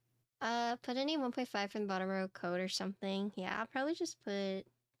 Put any 1.5 in the bottom row code or something. Yeah, I'll probably just put...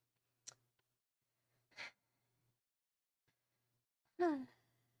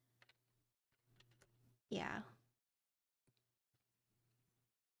 yeah.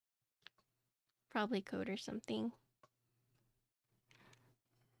 Probably code or something.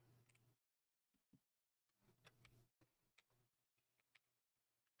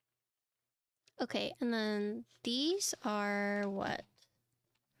 Okay, and then these are what?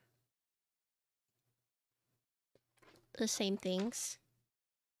 The same things.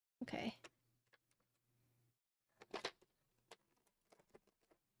 Okay.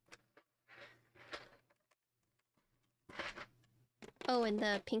 Oh, and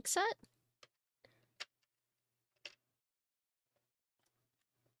the pink set?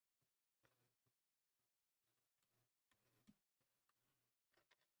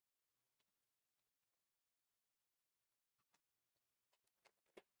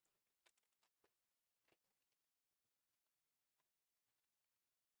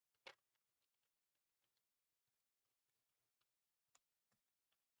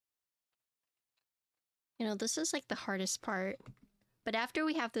 You know, this is like the hardest part. But after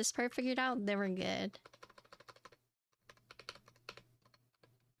we have this part figured out, then we're good.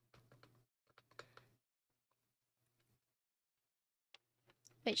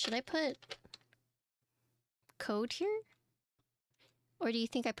 Wait, should I put code here? Or do you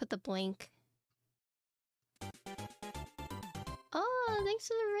think I put the blank? Oh, thanks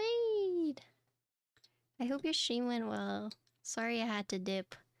for the raid! I hope your stream went well. Sorry I had to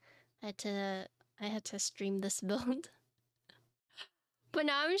dip. I had to stream this build. But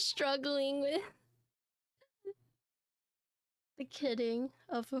now I'm struggling with the kidding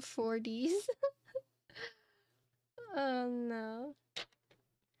of a 40s. Oh no.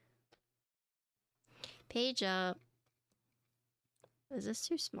 Page up. Is this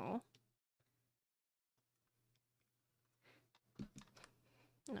too small?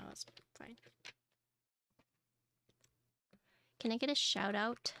 No, it's fine. Can I get a shout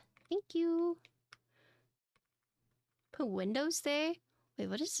out? Thank you. Put windows there? Wait,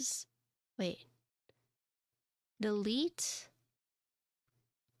 what is this? Wait. Delete?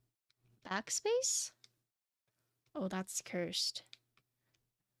 Backspace? Oh, that's cursed.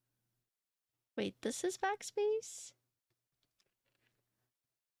 Wait, this is backspace?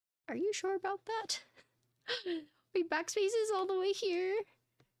 Are you sure about that? Wait, backspace is all the way here?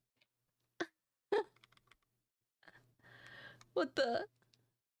 What the?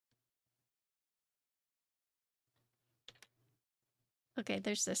 Okay,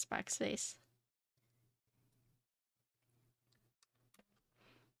 there's this backspace.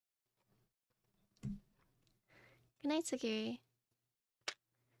 Good night, Sakiri.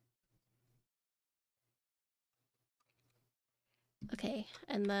 Okay,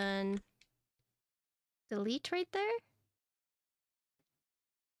 and then delete right there?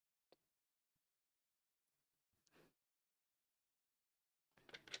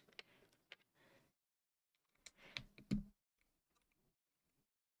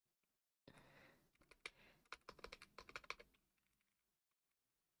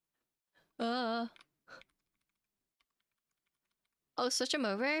 Oh, switch them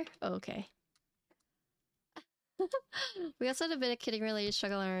over? Oh, okay. We also had a bit of kidding related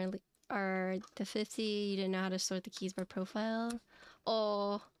struggle on our the 50. You didn't know how to sort the keys by profile.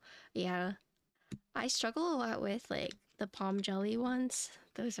 Oh, yeah. I struggle a lot with like the palm jelly ones.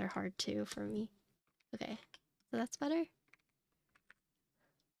 Those are hard too for me. Okay, so that's better.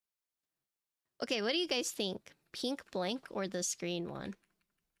 Okay, what do you guys think? Pink blank or this green one?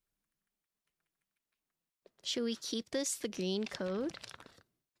 Should we keep this the green code?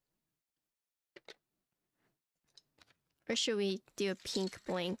 Or should we do a pink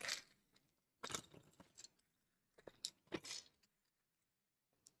blank?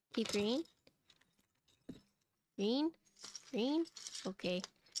 Keep green? Green? Green? Okay.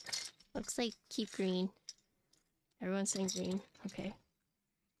 Looks like keep green. Everyone's saying green. Okay.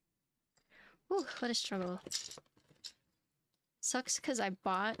 Ooh, what a struggle. Sucks because I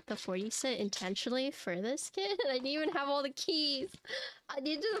bought the 40 set intentionally for this kit and I didn't even have all the keys. I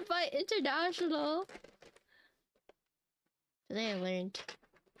needed to buy international. Today I learned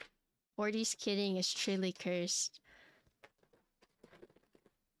 40's kidding is truly cursed.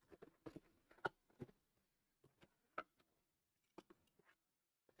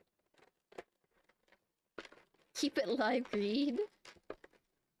 Keep it live green.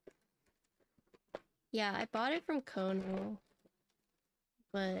 Yeah, I bought it from Kono,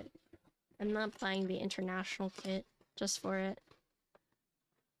 but I'm not buying the international kit just for it.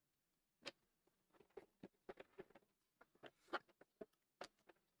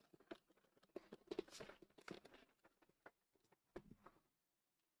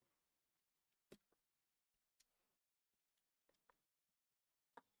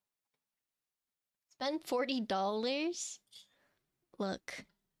 Spend $40? Look,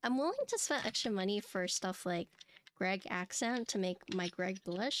 I'm willing to spend extra money for stuff like Greg accent to make my Greg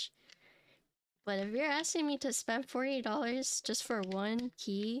blush. But if you're asking me to spend $40 just for one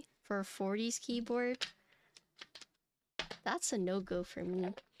key for a 40's keyboard, that's a no-go for me.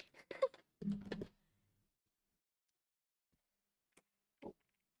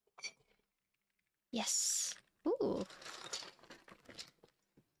 Yes. Ooh.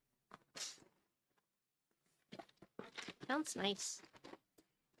 Sounds nice.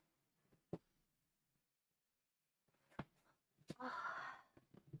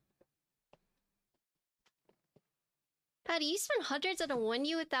 Patty, you spent hundreds on a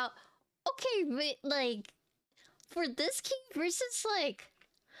 1U without... Okay, but like... For this key versus like...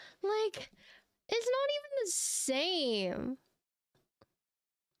 It's not even the same.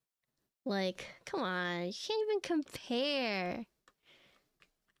 Like, come on, you can't even compare.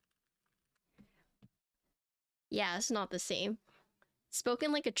 Yeah, it's not the same.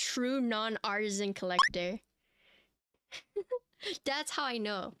 Spoken like a true non-artisan collector. That's how I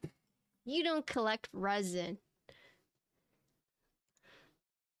know. You don't collect resin.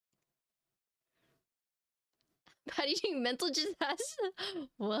 How do you think mental just has?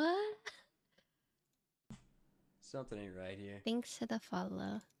 What? Something ain't right here. Thanks for the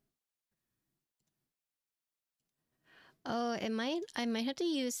follow. Oh, I might have to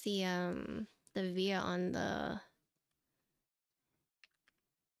use the VIA on the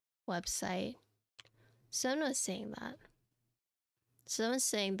website. Someone was saying that. Someone's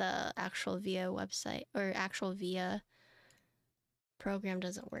saying the actual VIA website or actual VIA program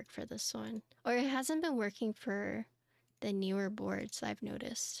doesn't work for this one. Or it hasn't been working for the newer boards, I've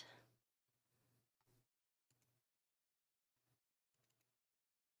noticed.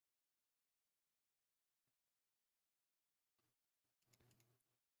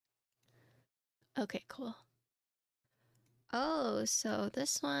 Okay, cool. Oh, so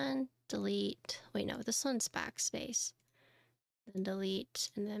this one, delete. Wait, no, this one's backspace. Then delete,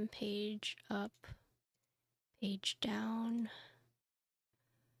 and then page up, page down.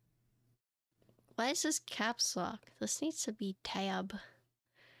 Why is this caps lock? This needs to be tab.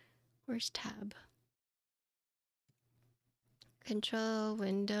 Where's tab? Control,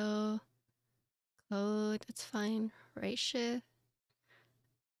 window, code, that's fine. Right shift.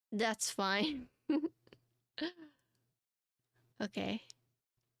 That's fine. Okay.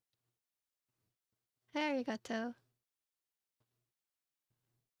 Arigato.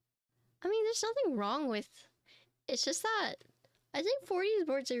 I mean, there's nothing wrong with... It's just that I think 40s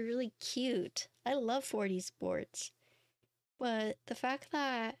boards are really cute. I love 40s boards. But the fact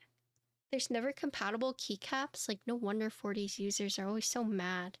that there's never compatible keycaps, like no wonder 40s users are always so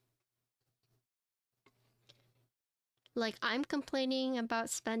mad. Like, I'm complaining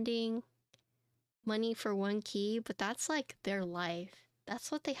about spending money for one key, but that's like their life. That's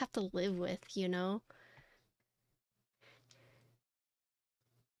what they have to live with, you know?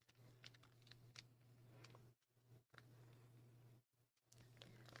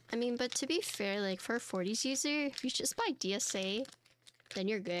 I mean, but to be fair, like for a 40s user, if you just buy DSA, then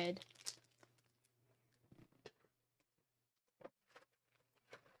you're good.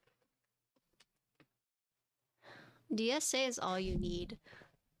 DSA is all you need.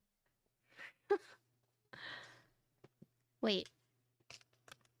 Wait.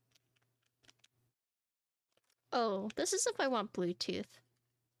 Oh, this is if I want Bluetooth.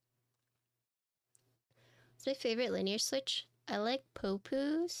 It's my favorite linear switch. I like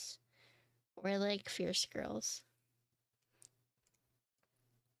Popus or I like Fierce Girls.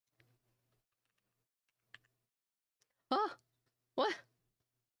 Oh, what?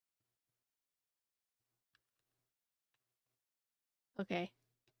 Okay.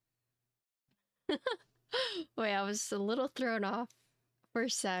 Wait, I was a little thrown off for a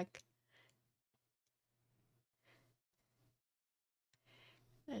sec.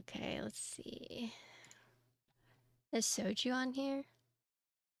 Okay, let's see. Is Soju on here?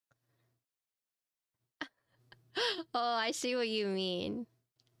 Oh, I see what you mean.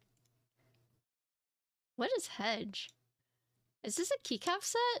 What is Hedge? Is this a keycap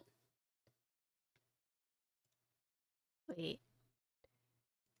set? Wait.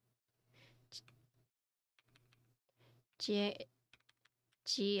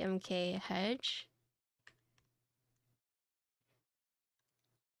 GMK Hedge?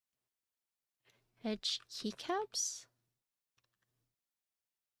 Hedge keycaps?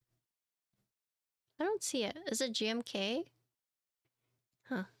 I don't see it. Is it GMK?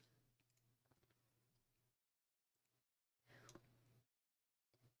 Huh.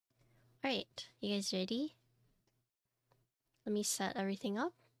 Alright, you guys ready? Let me set everything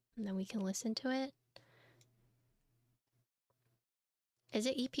up, and then we can listen to it. Is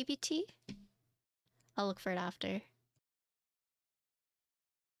it EPBT? I'll look for it after.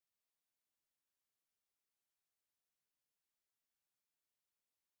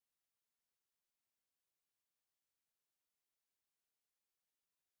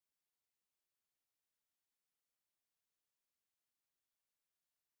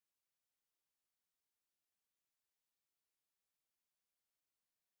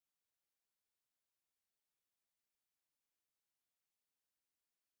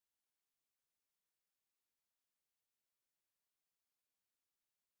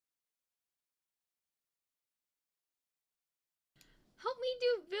 Help me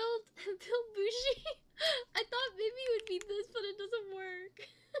do build bougie. I thought maybe it would be this, but it doesn't work.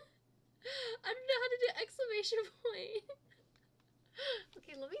 I don't know how to do exclamation point.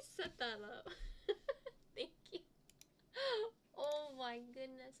 Okay, let me set that up. Thank you. Oh my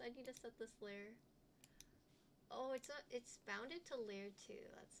goodness, I need to set this layer. Oh, it's bounded to layer 2,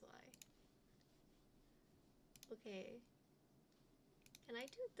 that's why. Okay. Can I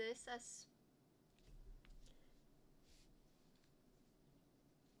do this as...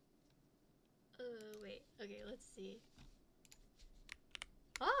 wait. Okay, let's see.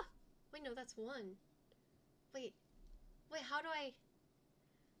 Ah! Wait, no, that's 1. Wait. Wait, how do I...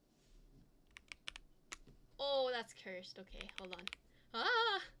 Oh, that's cursed. Okay, hold on.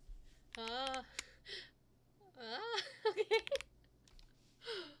 Ah! Ah! Ah! Okay.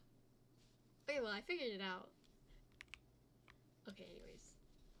 Okay, well, I figured it out. Okay, anyways.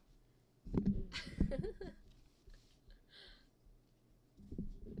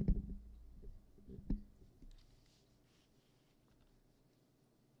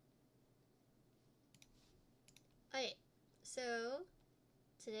 Okay, so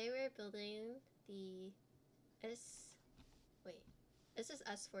today we're building the this is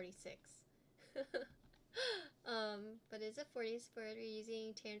S46. But it's a 40s board. We're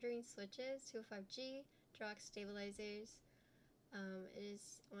using Tangerine Switches, 205G, Drox stabilizers. It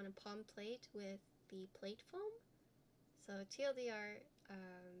is on a palm plate with the plate foam. So TLDR,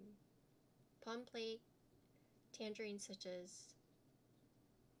 palm plate, Tangerine Switches,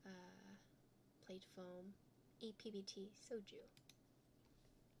 plate foam, EPBT, soju.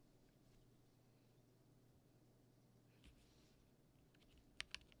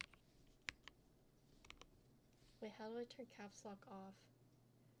 Wait, how do I turn caps lock off?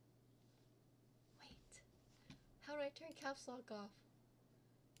 Wait, how do I turn caps lock off?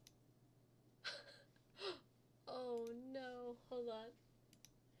 Oh no, hold on.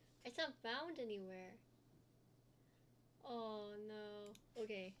 It's not bound anywhere. Oh no.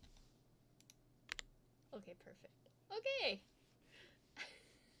 Okay. Okay, perfect. Okay!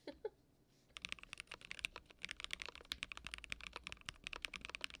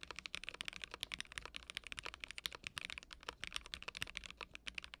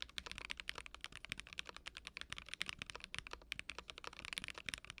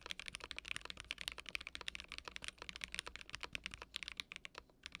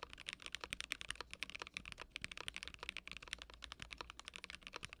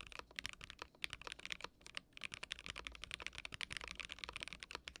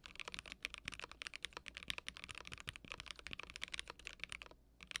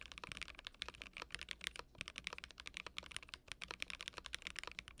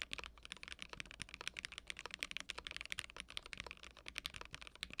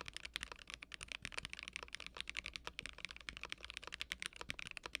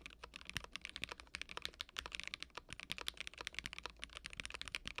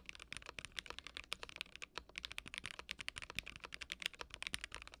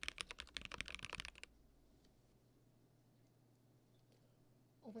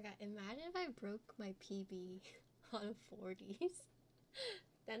 Oh my god, imagine if I broke my PB on 40s.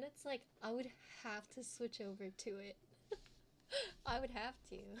 Then it's like, I would have to switch over to it. I would have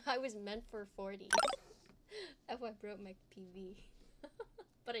to. I was meant for 40s. If I broke my PB.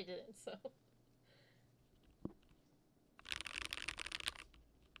 But I didn't, so.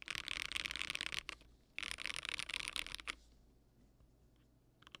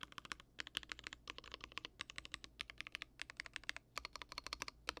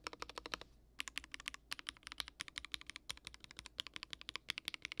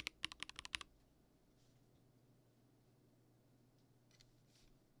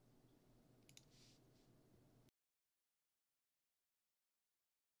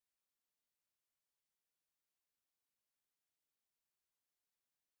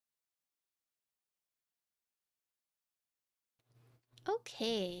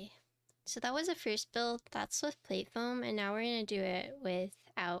 Okay, so that was the first build. That's with plate foam, and now we're gonna do it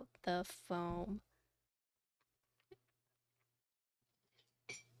without the foam.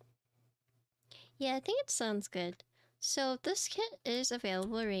 Yeah, I think it sounds good. So this kit is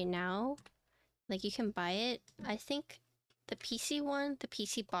available right now. Like, you can buy it. I think the PC one, the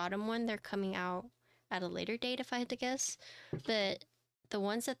PC bottom one, they're coming out at a later date if I had to guess. But the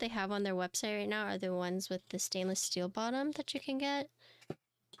ones that they have on their website right now are the ones with the stainless steel bottom that you can get.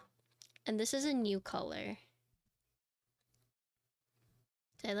 And this is a new color.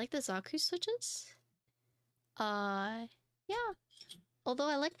 I like the Zaku switches. Yeah. Although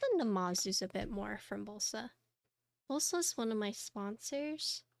I like the Namazus a bit more from Bolsa. Bolsa is one of my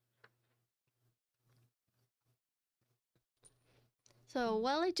sponsors. So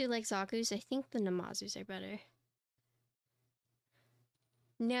while I do like Zaku's, I think the Namazus are better.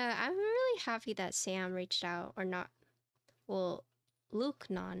 No, I'm really happy that Sam reached out, or not. Well, Luke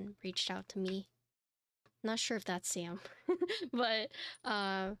Non reached out to me. Not sure if that's Sam, but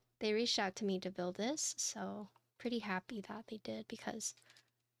they reached out to me to build this, so pretty happy that they did because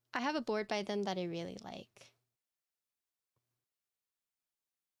I have a board by them that I really like.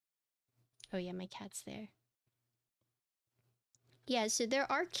 Oh yeah, my cat's there. Yeah, so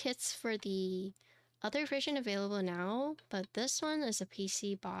there are kits for the other version available now, but this one is a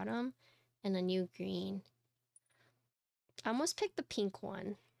PC bottom and a new green. I almost picked the pink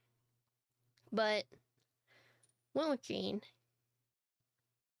one, but went with green.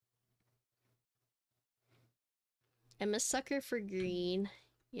 I'm a sucker for green,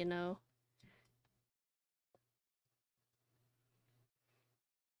 you know.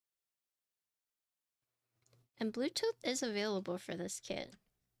 And Bluetooth is available for this kit.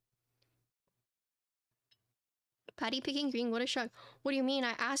 Patty picking green, what a shock. What do you mean?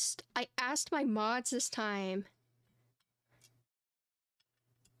 I asked my mods this time.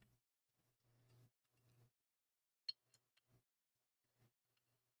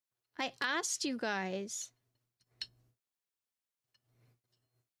 I asked you guys.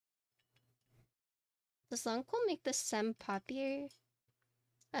 Does Uncle make the stem poppier?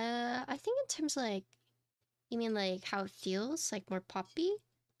 I think in terms of like, you mean like how it feels, like more poppy?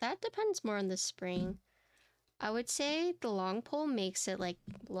 That depends more on the spring. I would say the long pole makes it like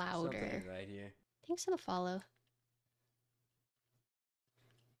louder. Something ain't right here. Thanks for the follow.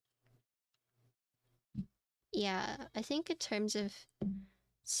 Yeah, I think in terms of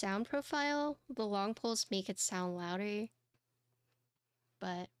sound profile, the long poles make it sound louder.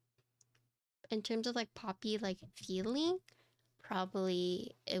 But in terms of like poppy like feeling,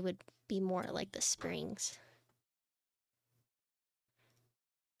 probably it would be more like the springs.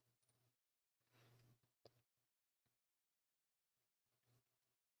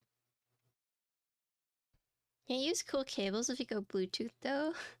 Can't use cool cables if you go Bluetooth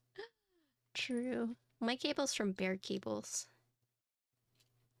though. True. My cable's from Bear Cables.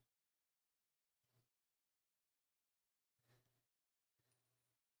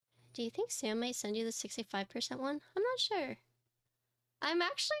 Do you think Sam might send you the 65% one? I'm not sure. I'm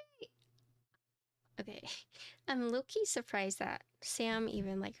actually... Okay. I'm low-key surprised that Sam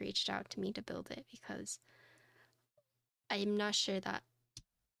even like reached out to me to build it because I'm not sure that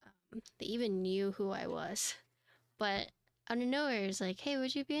they even knew who I was. But out of nowhere, it's like, hey,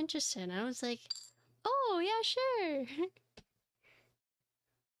 would you be interested? And I was like, oh, yeah, sure.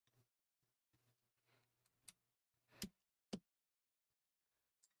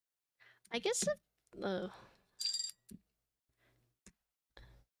 I guess if...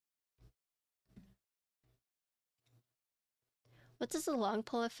 What does the long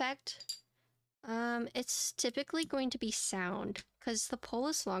pole affect? It's typically going to be sound because the pole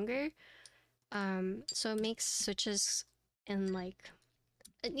is longer. So it makes switches and like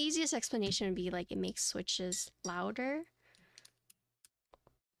an easiest explanation would be like it makes switches louder.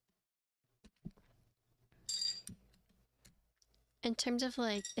 In terms of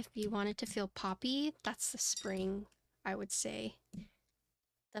like if you want it to feel poppy, that's the spring, I would say.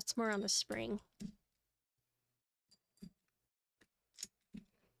 That's more on the spring.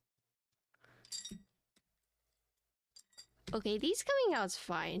 Okay, these coming out's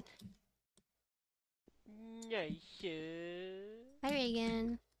fine. Nice. Hi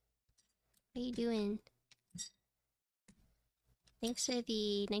Reagan. How you doing? Thanks for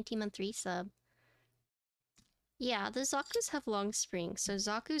the 19-month resub. Yeah, the Zakus have long springs, so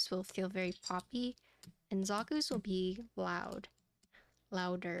Zakus will feel very poppy, and Zakus will be loud.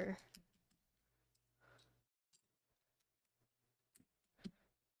 Louder.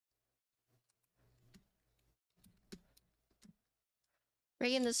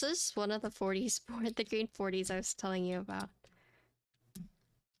 Reagan, this is one of the 40s board, the green 40s I was telling you about.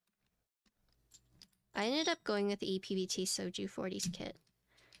 I ended up going with the EPBT Soju 40s kit.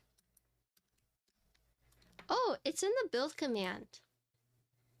 Oh, it's in the build command.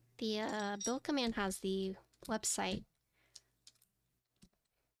 The build command has the website.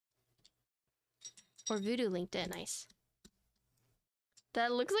 Or Voodoo linked it, nice.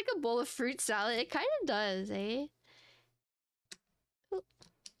 That looks like a bowl of fruit salad. It kind of does, eh? Ooh.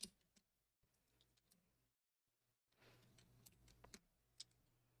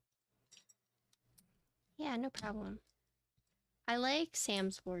 Yeah, no problem. I like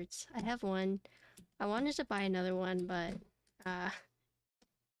Sam's boards. I have one. I wanted to buy another one, but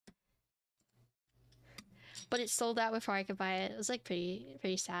it sold out before I could buy it. It was like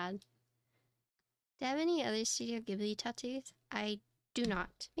pretty sad. Do you have any other Studio Ghibli tattoos? I do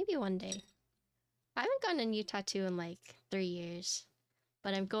not. Maybe one day. I haven't gotten a new tattoo in like 3 years.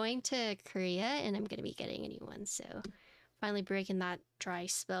 But I'm going to Korea and I'm gonna be getting a new one, so finally breaking that dry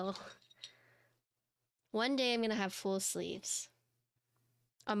spell. One day I'm gonna have full sleeves.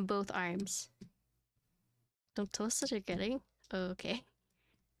 On both arms. Don't tell us what you're getting. Oh, okay.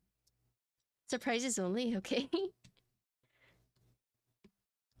 Surprises only, okay.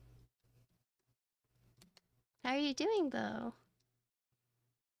 How are you doing though?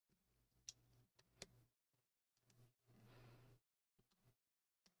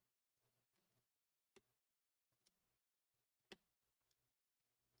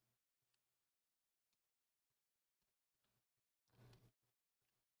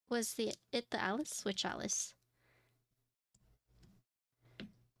 Was the Alice? Which Alice?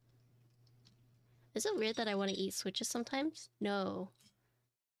 Is it weird that I want to eat switches sometimes? No.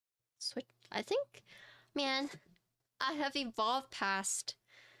 Switch. I think, man, I have evolved past.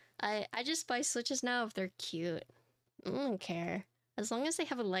 I just buy switches now if they're cute. I don't care. As long as they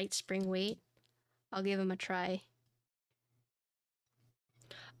have a light spring weight, I'll give them a try.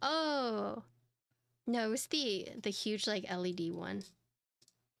 Oh no, it was the huge like LED one.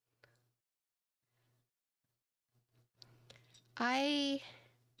 I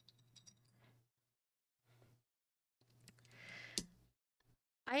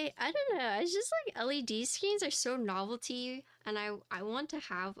don't know. It's just like LED screens are so novelty, and I want to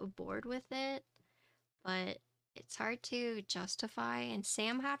have a board with it, but it's hard to justify. And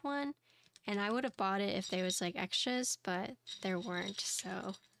Sam had one, and I would have bought it if there was like extras, but there weren't.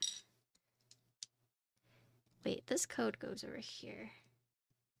 So wait, this code goes over here.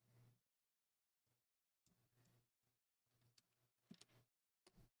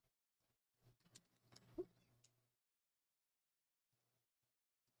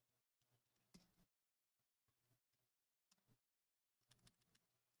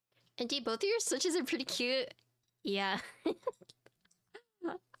 Indeed, both of your switches are pretty cute. Yeah.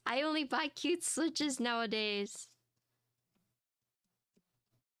 I only buy cute switches nowadays.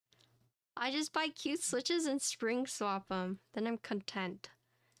 I just buy cute switches and spring swap them. Then I'm content.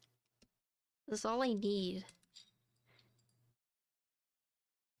 That's all I need.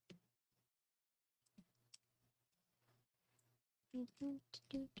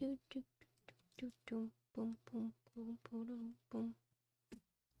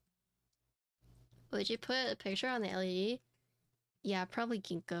 Would you put a picture on the LED? Yeah, probably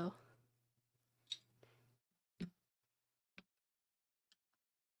ginkgo.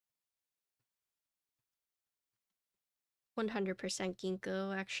 100%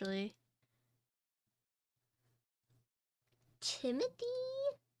 ginkgo, actually. Timothy?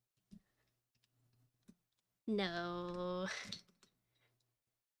 No.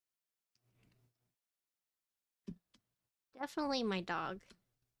 Definitely my dog.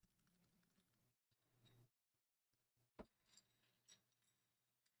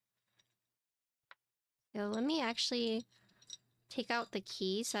 So let me actually take out the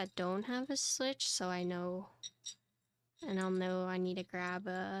keys that don't have a switch so I know. And I'll know I need to grab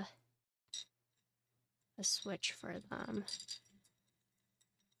a switch for them.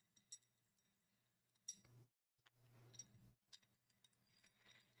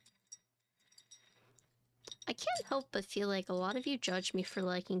 I can't help but feel like a lot of you judge me for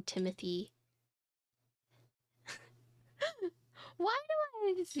liking Timothy. Why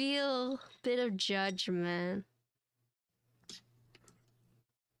do I feel a bit of judgment?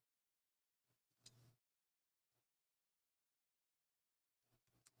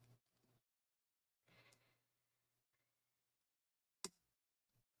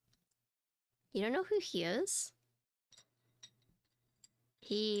 You don't know who he is?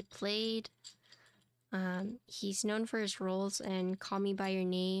 He played, he's known for his roles in Call Me By Your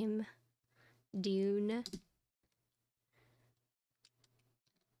Name, Dune.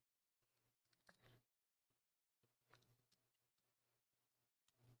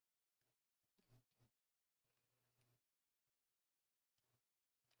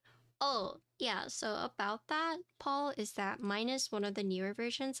 Oh, yeah, so about that, Paul, is that mine is one of the newer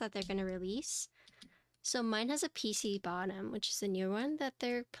versions that they're gonna release. So mine has a PC bottom, which is the new one that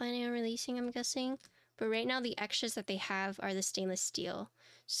they're planning on releasing, I'm guessing. But right now the extras that they have are the stainless steel.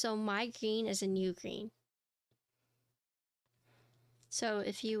 So my green is a new green. So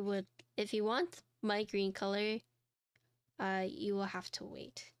if you want my green color, you will have to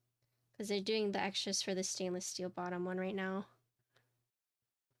wait. Because they're doing the extras for the stainless steel bottom one right now.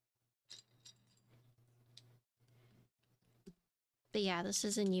 But yeah, this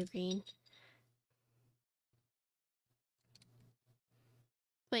is a new green.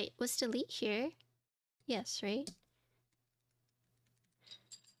 Wait, was delete here? Yes, right?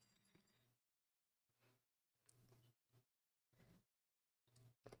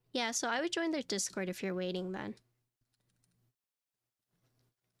 Yeah, so I would join their Discord if you're waiting then.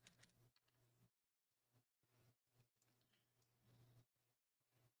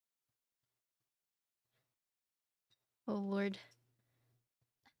 Oh lord.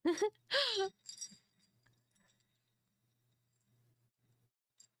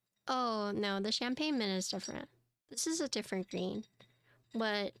 Oh no, the champagne mint is different. This is a different green.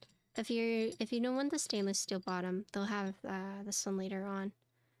 But if you don't want the stainless steel bottom, they'll have this one later on.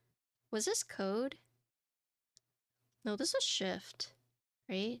 Was this code? No, this is shift,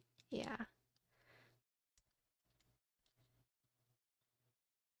 right? Yeah.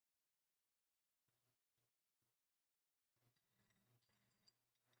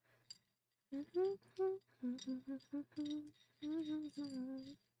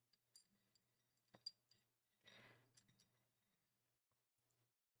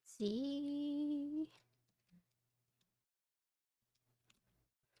 See.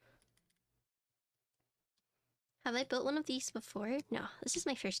 Have I built one of these before? No, this is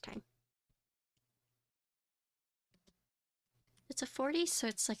my first time. It's a 40, so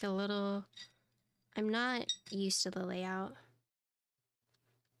it's like a little... I'm not used to the layout.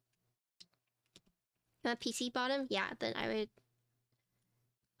 PC bottom? Yeah, then I would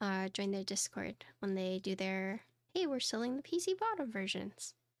join their Discord when they do their... Hey, we're selling the PC bottom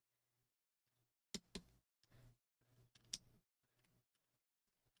versions.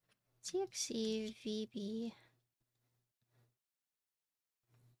 CXC VB.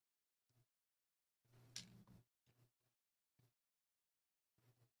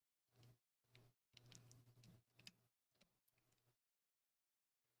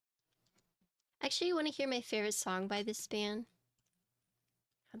 Actually, you want to hear my favorite song by this band?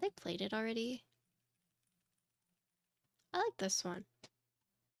 Have they played it already? I like this one.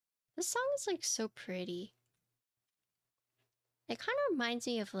 This song is like so pretty. It kind of reminds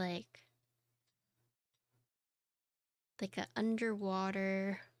me of like an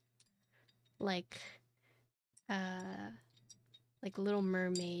underwater, like Little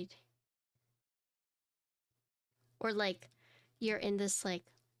Mermaid. Or like you're in this like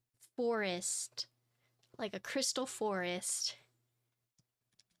forest, like a crystal forest.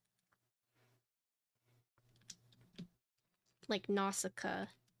 Like Nausicaa.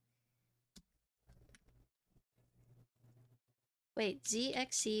 Wait,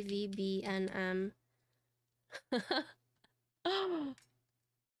 ZXCVBNM.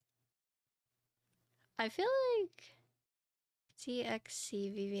 I feel like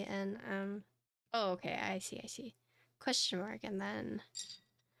ZXCVBNM. Oh, okay, I see. Question mark and then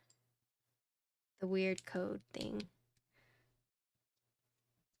the weird code thing.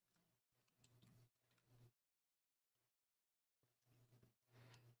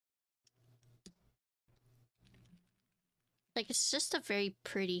 Like, it's just a very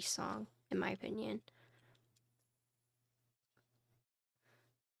pretty song, in my opinion.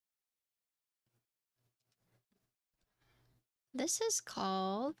 This is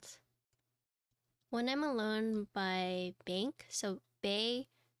called When I'm Alone by Bank. So Bayynk.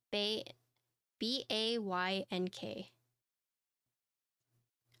 They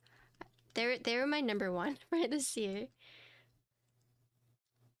were my number one for this year.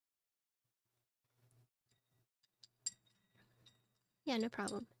 Yeah, no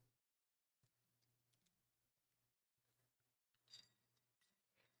problem.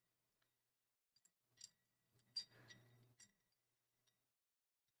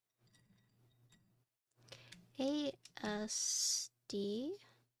 ASD.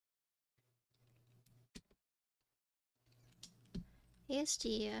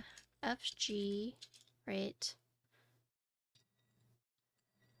 ASD, FG, right?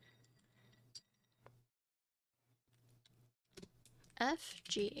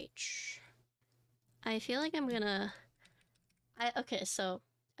 FGH. I feel like I'm gonna... Okay, so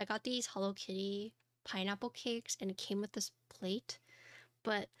I got these Hello Kitty pineapple cakes and it came with this plate,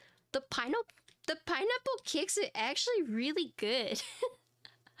 but the pineapple cakes are actually really good.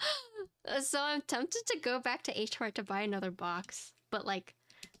 So I'm tempted to go back to H Mart to buy another box, but like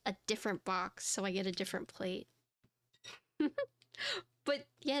a different box so I get a different plate. But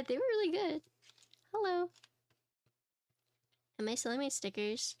yeah, they were really good. Hello. Am I selling my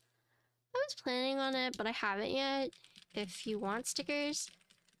stickers? I was planning on it, but I haven't yet. If you want stickers,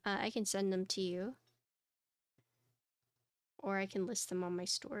 I can send them to you. Or I can list them on my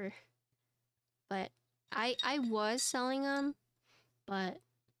store. But I was selling them, but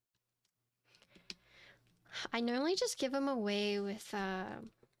I normally just give them away with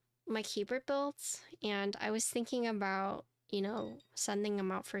my keyboard builds, and I was thinking about, you know, sending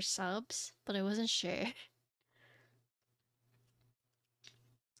them out for subs, but I wasn't sure.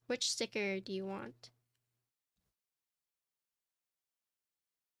 Which sticker do you want?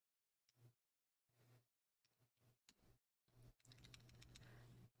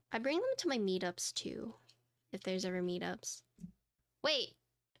 I bring them to my meetups too. if there's ever meetups. Wait,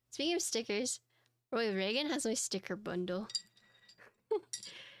 speaking of stickers, Roy Reagan has my sticker bundle.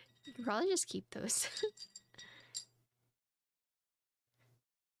 You can probably just keep those.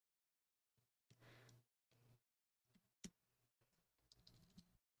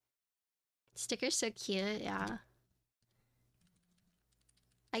 Stickers so cute, yeah.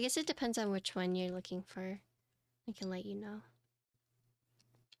 I guess it depends on which one you're looking for. I can let you know.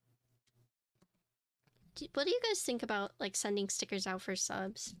 What do you guys think about like sending stickers out for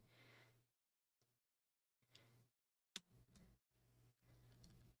subs?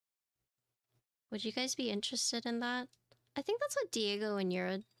 Would you guys be interested in that? I think that's what Diego and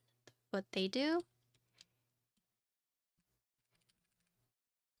Yura, what they do.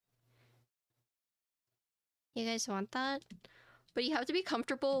 You guys want that? But you have to be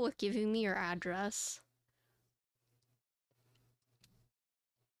comfortable with giving me your address.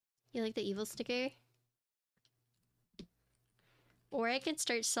 You like the evil sticker? Or I can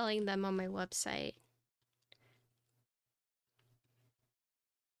start selling them on my website.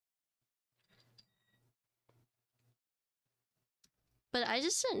 But I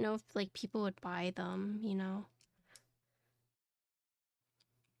just didn't know if like people would buy them, you know?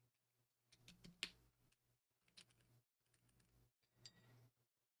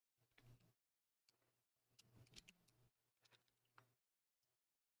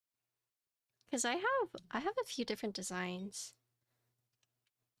 Because I have a few different designs.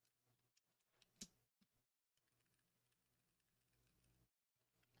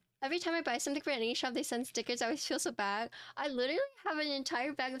 Every time I buy something for any shop, they send stickers. I always feel so bad. I literally have an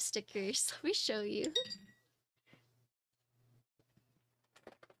entire bag of stickers. Let me show you.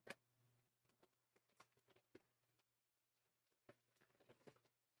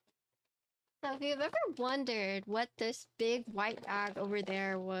 So if you've ever wondered what this big white bag over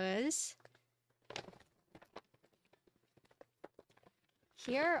there was,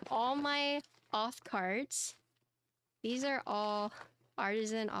 here are all my off cards. These are all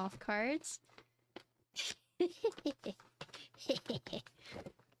artisan off cards.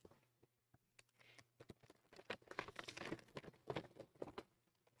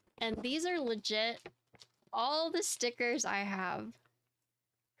 And these are legit all the stickers I have.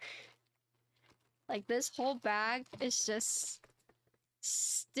 Like this whole bag is just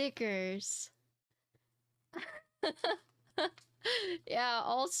stickers. Yeah,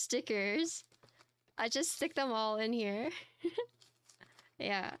 all stickers. I just stick them all in here.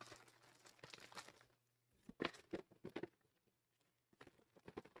 Yeah.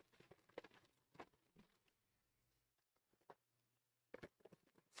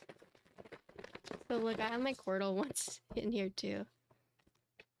 So look, I have my Quirtle ones in here too.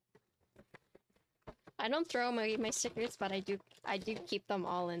 I don't throw away my stickers, but I do keep them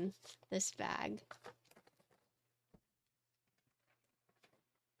all in this bag.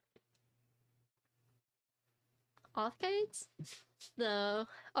 Off guides? The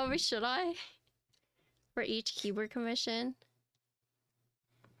oh, should I? For each keyboard commission.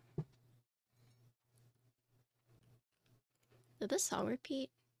 Did this song repeat?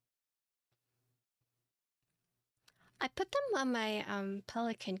 I put them on my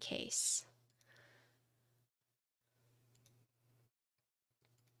Pelican case.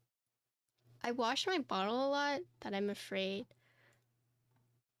 I wash my bottle a lot, that I'm afraid.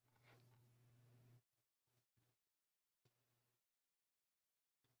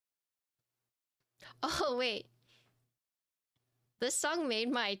 Oh wait. This song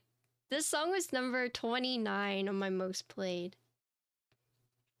was number 29 on my most played.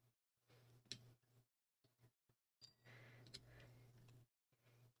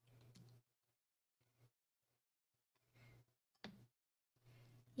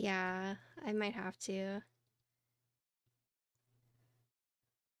 Yeah, I might have to.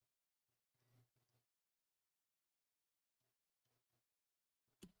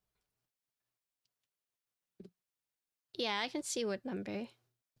 Yeah, I can see what number.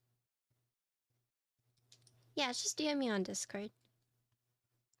 Yeah, just DM me on Discord.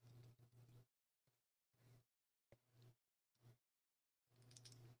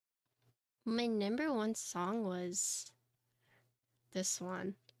 My number one song was this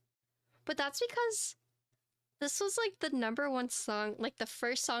one. But that's because this was like the number one song, like the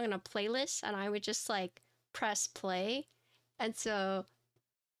first song in a playlist, and I would just like press play. And so,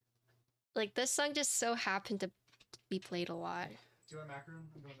 like, this song just so happened to be played a lot. Do you want macaroon?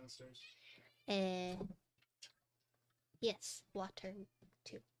 I'm going downstairs. Yes, water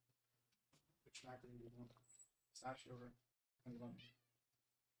too. Which macaroon do you want? Sash over and lemon.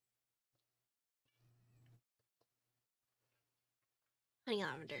 Honey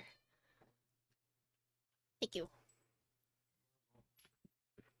lavender. Thank you.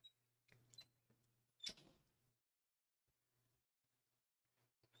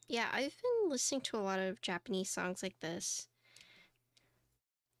 Yeah, I've been listening to a lot of Japanese songs like this.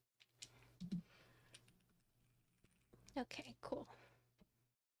 Okay, cool.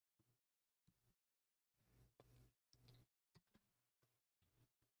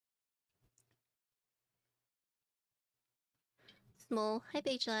 Small. Hi,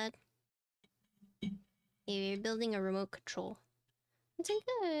 Beige Lad. You're building a remote control. I'm doing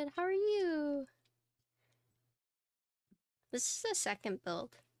good. How are you? This is the second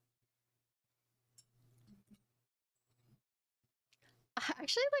build.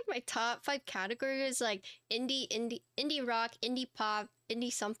 Actually, like my top 5 categories, like indie rock, indie pop,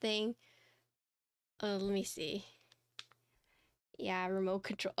 indie something. Oh, let me see. Yeah, remote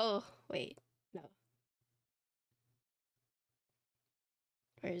control. Oh, wait, no.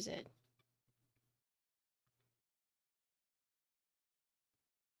 Where is it?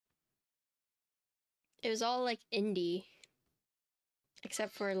 It was all like indie,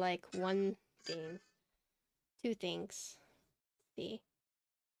 except for like one thing, 2 things. See.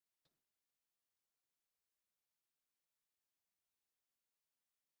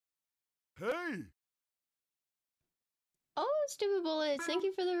 Hey! Oh, Stupid Bullets, thank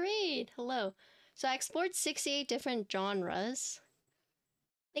you for the raid. Hello. So I explored 68 different genres.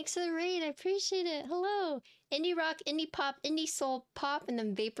 Thanks for the raid, I appreciate it. Hello. Indie rock, indie pop, indie soul, pop, and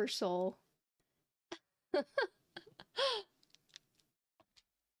then vapor soul. Are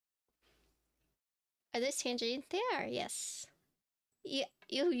this tangerine? They are, yes. Yeah,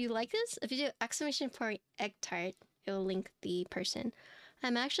 you like this? If you do exclamation point egg tart, it will link the person.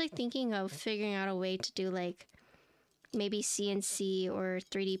 I'm actually thinking of figuring out a way to do like maybe CNC or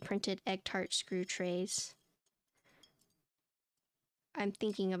 3D printed egg tart screw trays. I'm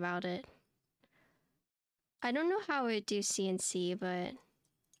thinking about it. I don't know how I would do CNC, but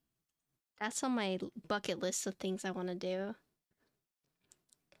that's on my bucket list of things I want to do.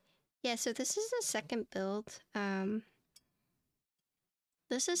 Yeah, so this is the second build.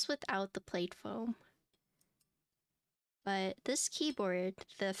 This is without the plate foam. But this keyboard,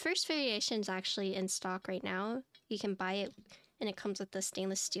 the first variation is actually in stock right now. You can buy it and it comes with the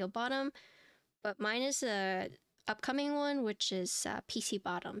stainless steel bottom. But mine is a upcoming one, which is PC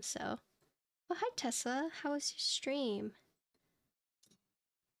bottom, so. Oh, hi Tessa, how was your stream?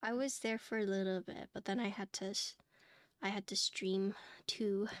 I was there for a little bit, but then I had to stream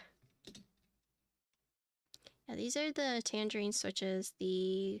too. Yeah, these are the Tangerine Switches,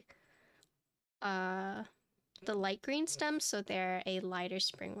 the light green stems, so they're a lighter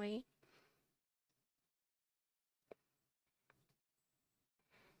spring weight.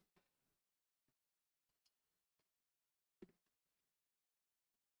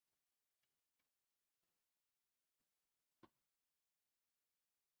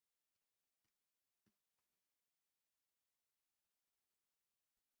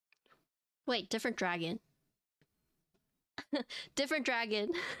 Wait, different dragon. Different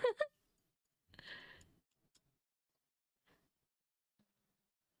dragon.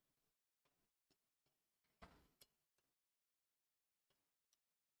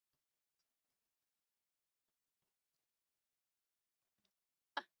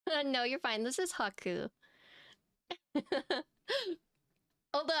 No, you're fine. This is Haku.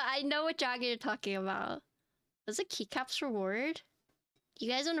 Although I know what dragon you're talking about. Was it Keycaps reward? You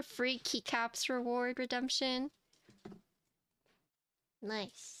guys want a free Keycaps reward redemption?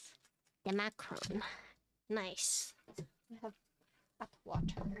 Nice. The Macron. Nice. I have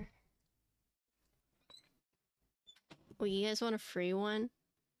water. Oh, you guys want a free one?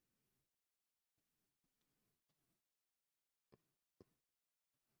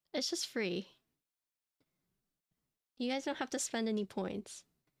 It's just free. You guys don't have to spend any points.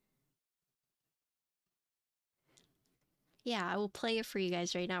 Yeah, I will play it for you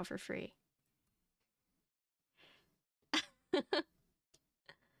guys right now for free.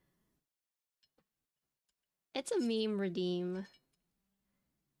 It's a meme redeem.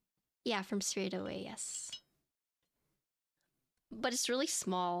 Yeah, from Straight Away, yes. But it's really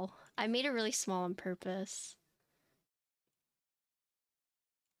small. I made it really small on purpose.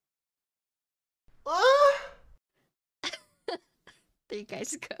 There you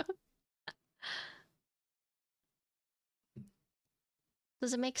guys go.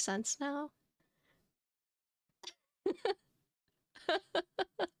 Does it make sense now?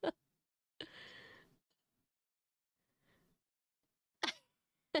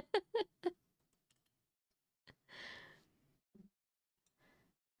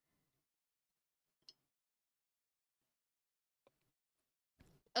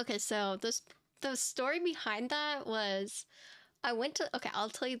 Okay, so this the story behind that was I went to, okay, I'll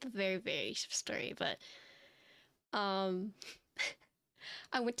tell you the very, very story, but I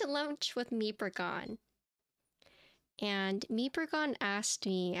went to lunch with Meepergon, and Meepergon asked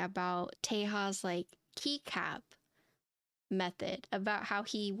me about Teja's like keycap method, about how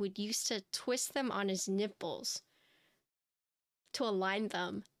he would used to twist them on his nipples to align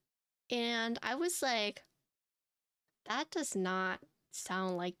them. And I was like, that does not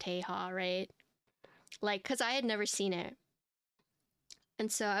sound like Teja, right? Like, because I had never seen it.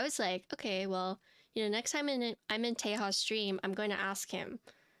 And so I was like, okay, well, you know, next time I'm in Teja's stream, I'm going to ask him.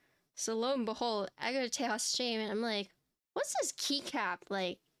 So lo and behold, I go to Teja's stream and I'm like, what's this keycap?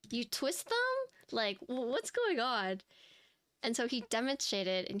 Like, you twist them? Like, what's going on? And so he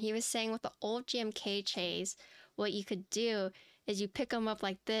demonstrated, and he was saying with the old GMK trays, what you could do is you pick them up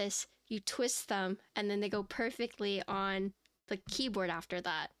like this, you twist them, and then they go perfectly on the keyboard after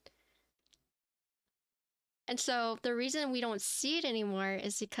that. And so the reason we don't see it anymore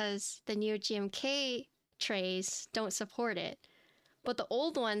is because the new GMK trays don't support it. But the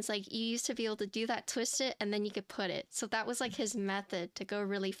old ones, like, you used to be able to do that, twist it, and then you could put it. So that was like his method to go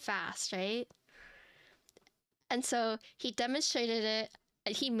really fast, right? And so he demonstrated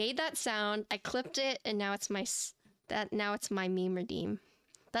it. He made that sound. I clipped it, and now it's my meme redeem.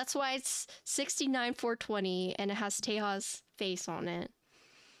 That's why it's 69420, and it has Teja's face on it.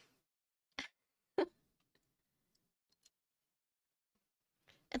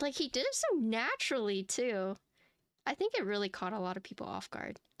 And like he did it so naturally too. I think it really caught a lot of people off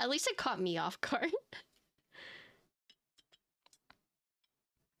guard. At least it caught me off guard.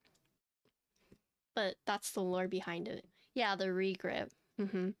 But that's the lore behind it. Yeah, the regrip.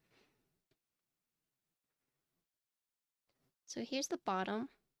 So here's the bottom.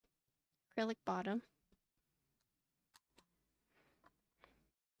 Acrylic bottom.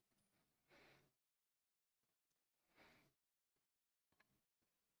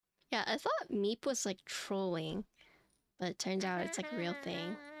 Yeah, I thought Meep was like trolling, but it turns out it's like a real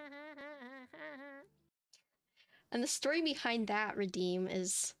thing. And the story behind that redeem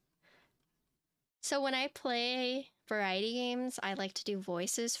is, so when I play variety games, I like to do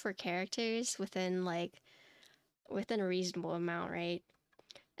voices for characters within a reasonable amount, right?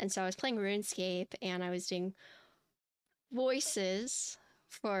 And so I was playing RuneScape and I was doing voices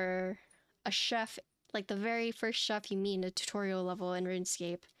for a chef, like the very first chef you meet in a tutorial level in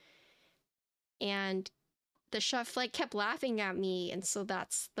RuneScape. And the chef like kept laughing at me, and so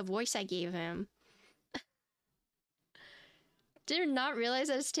that's the voice I gave him. Did not realize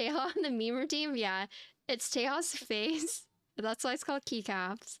that it's Teja in the meme redeem? Yeah, it's Teja's face. That's why it's called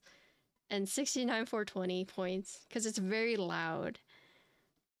Keycaps. And 69420 points, because it's very loud.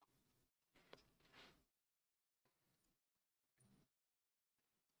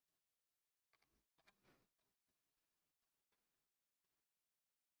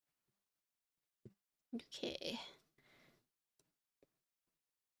 Okay.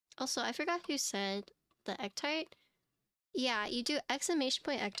 Also, I forgot who said the Ectart. Yeah, you do exclamation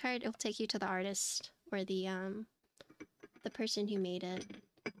point Ectart, it'll take you to the artist or the person who made it.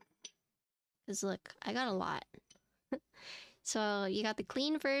 Cause look, I got a lot. So you got the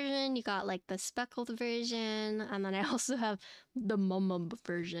clean version, you got like the speckled version, and then I also have the mum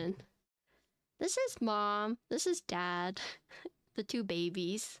version. This is mom, this is dad, the two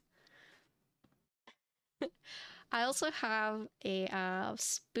babies. I also have a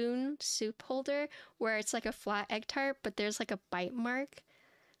spoon soup holder where it's like a flat egg tart, but there's like a bite mark.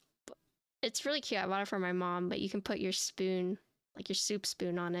 It's really cute. I bought it for my mom, but you can put your spoon, like your soup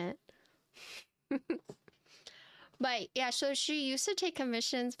spoon on it. But yeah, so she used to take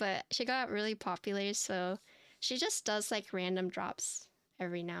commissions, but she got really popular, so she just does like random drops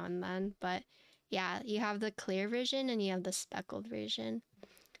every now and then. But yeah, you have the clear version and you have the speckled version.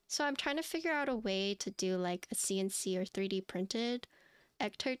 So I'm trying to figure out a way to do like a CNC or 3D printed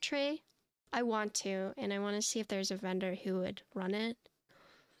Ectart tray. I want to, and I want to see if there's a vendor who would run it.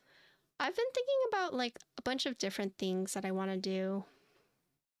 I've been thinking about like a bunch of different things that I want to do.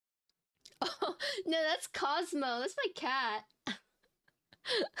 Oh, no, that's Cosmo. That's my cat.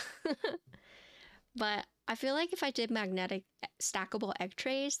 But I feel like if I did magnetic stackable egg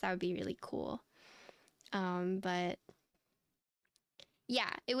trays, that would be really cool. But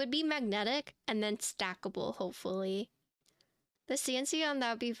yeah, it would be magnetic and then stackable, hopefully. The CNC on that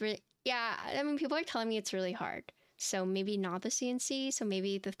would be really, yeah, I mean, people are telling me it's really hard. So maybe not the CNC, so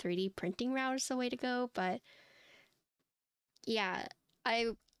maybe the 3D printing route is the way to go. But yeah,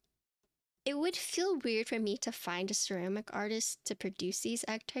 it would feel weird for me to find a ceramic artist to produce these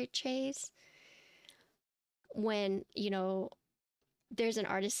Ectart trays when, you know, there's an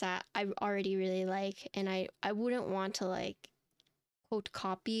artist that I already really like, and I wouldn't want to like quote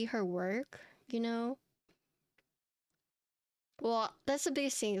copy her work, you know? Well, that's the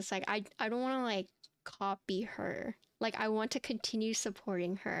biggest thing. It's like I don't want to like copy her. Like I want to continue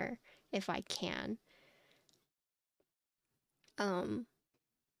supporting her if I can.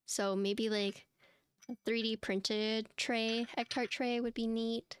 So maybe like a 3D printed tray, Ectart tray would be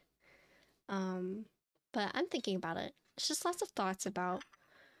neat. But I'm thinking about it. It's just lots of thoughts about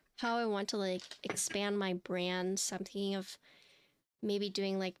how I want to like expand my brand. So I'm thinking of maybe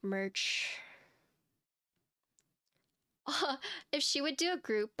doing like merch. If she would do a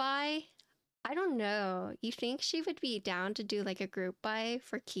group buy, I don't know. You think she would be down to do like a group buy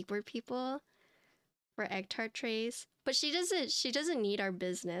for keyboard people for egg tart trays? But she doesn't need our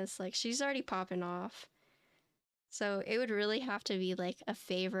business. Like she's already popping off. So it would really have to be like a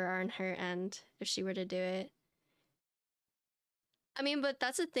favor on her end if she were to do it. I mean, but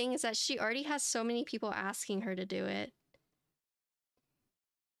that's the thing is that she already has so many people asking her to do it.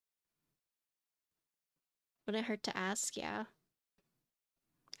 Wouldn't hurt to ask, yeah.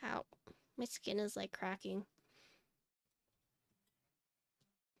 Ow. My skin is like cracking.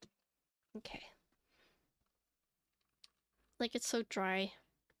 Okay. Like it's so dry.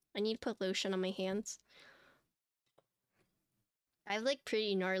 I need to put lotion on my hands. I have like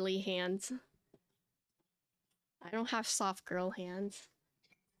pretty gnarly hands. I don't have soft girl hands.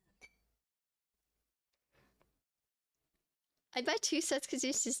 I'd buy 2 sets because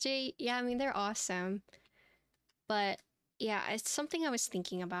your sister, yeah, I mean, they're awesome. But yeah, it's something I was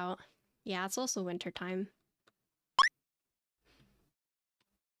thinking about. Yeah, it's also winter time.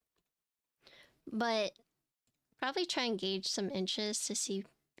 But probably try and gauge some interest to see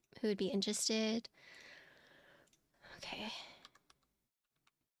who would be interested. Okay.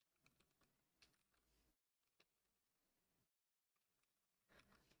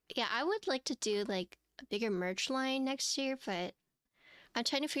 Yeah, I would like to do like a bigger merch line next year, but I'm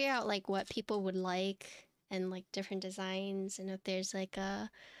trying to figure out like what people would like and like different designs and if there's like a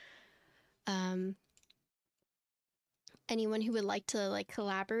anyone who would like to like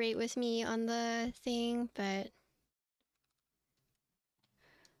collaborate with me on the thing, but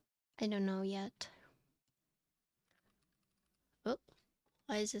I don't know yet. Oh,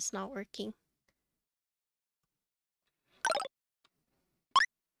 why is this not working?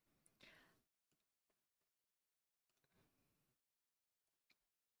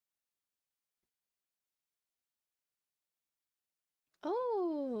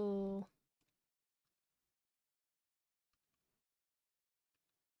 Oh.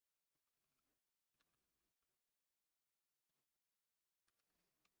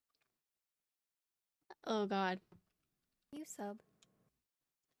 Oh god. You sub.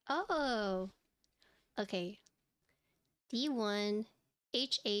 Oh. Okay. D1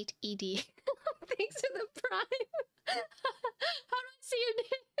 H8ED. Thanks for the prime. How do I see your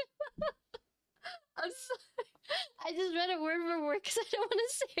name? I'm sorry. I just read it word for word because I don't want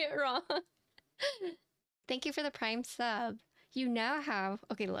to say it wrong. Thank you for the prime sub. You now have.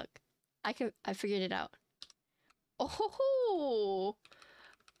 Okay, look. I figured it out. Oh,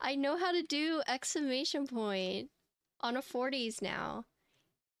 I know how to do exclamation point on a 40s now.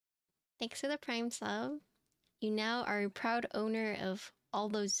 Thanks for the prime sub. You now are a proud owner of all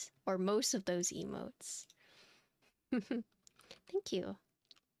those, or most of those emotes. Thank you.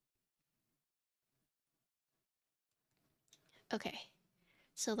 Okay,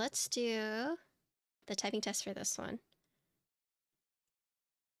 so let's do the typing test for this one.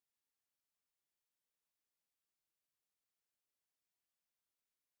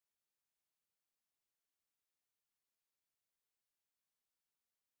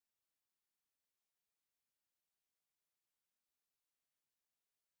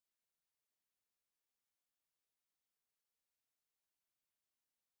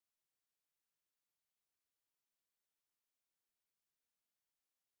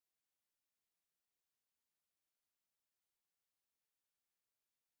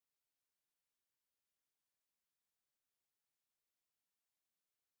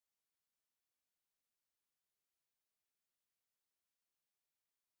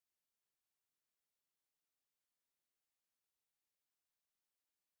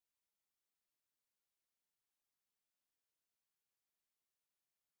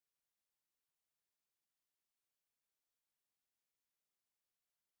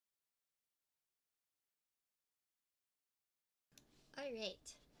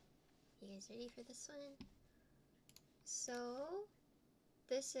 Alright, you guys ready for this one? So,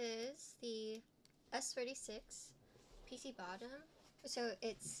 this is the S46 PC bottom. So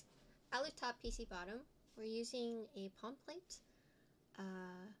it's alu top PC bottom. We're using a palm plate.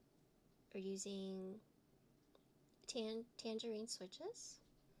 are using Tangerine Switches,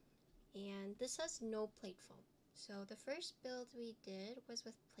 and this has no plate foam. So the first build we did was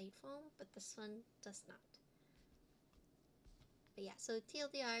with plate foam, but this one does not. But yeah, so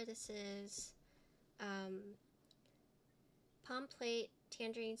TLDR, this is palm plate,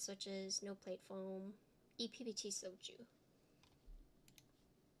 Tangerine Switches, no plate foam, EPBT soju.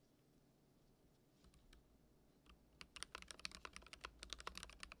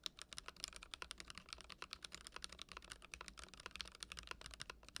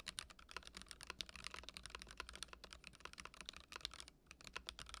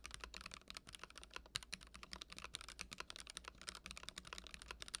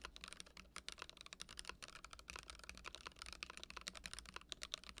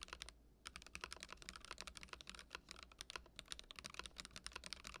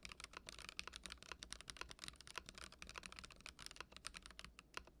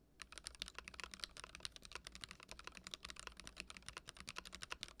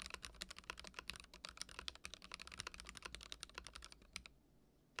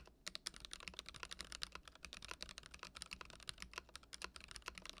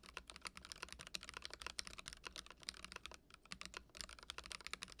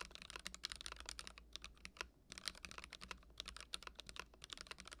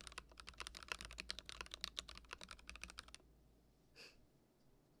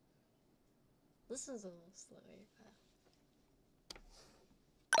 This is a little slower, but...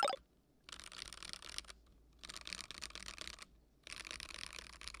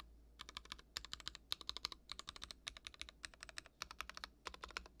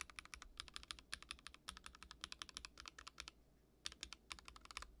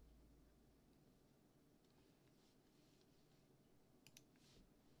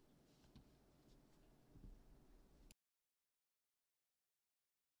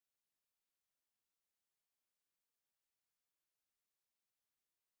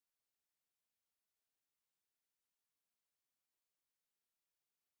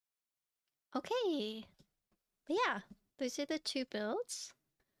 Okay, but yeah, those are the two builds.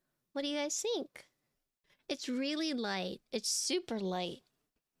 What do you guys think? It's really light. It's super light.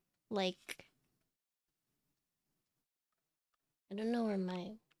 Like, I don't know where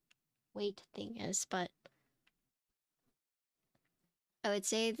my weight thing is, but I would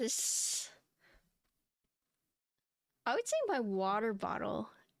say this... I would say my water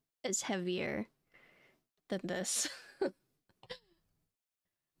bottle is heavier than this.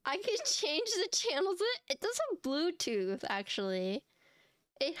 I could change the channels. It does have Bluetooth, actually.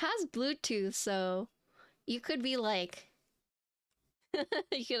 It has Bluetooth, so you could be like,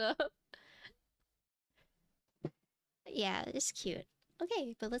 you know? Yeah, it's cute.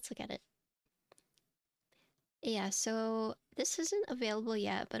 Okay, but let's look at it. Yeah, so this isn't available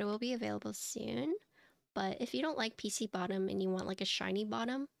yet, but it will be available soon. But if you don't like PC bottom and you want like a shiny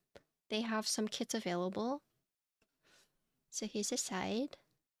bottom, they have some kits available. So here's the side.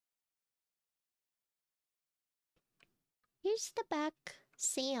 Here's the back,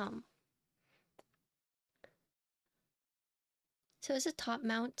 Sam. So it's a top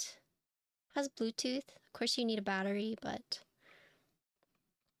mount. Has Bluetooth. Of course you need a battery, but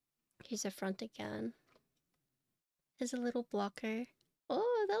here's the front again. There's a little blocker.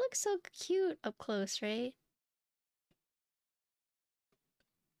 Oh, that looks so cute up close, right?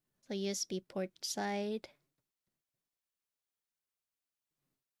 So USB port side.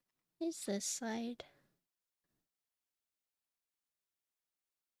 Here's this side.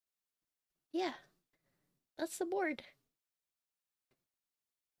 Yeah, that's the board.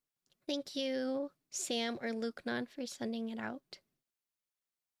 Thank you, Sam or Lukenon, for sending it out.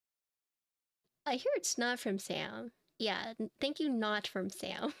 I hear it's not from Sam. Yeah, thank you, not from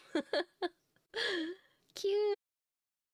Sam. Cute.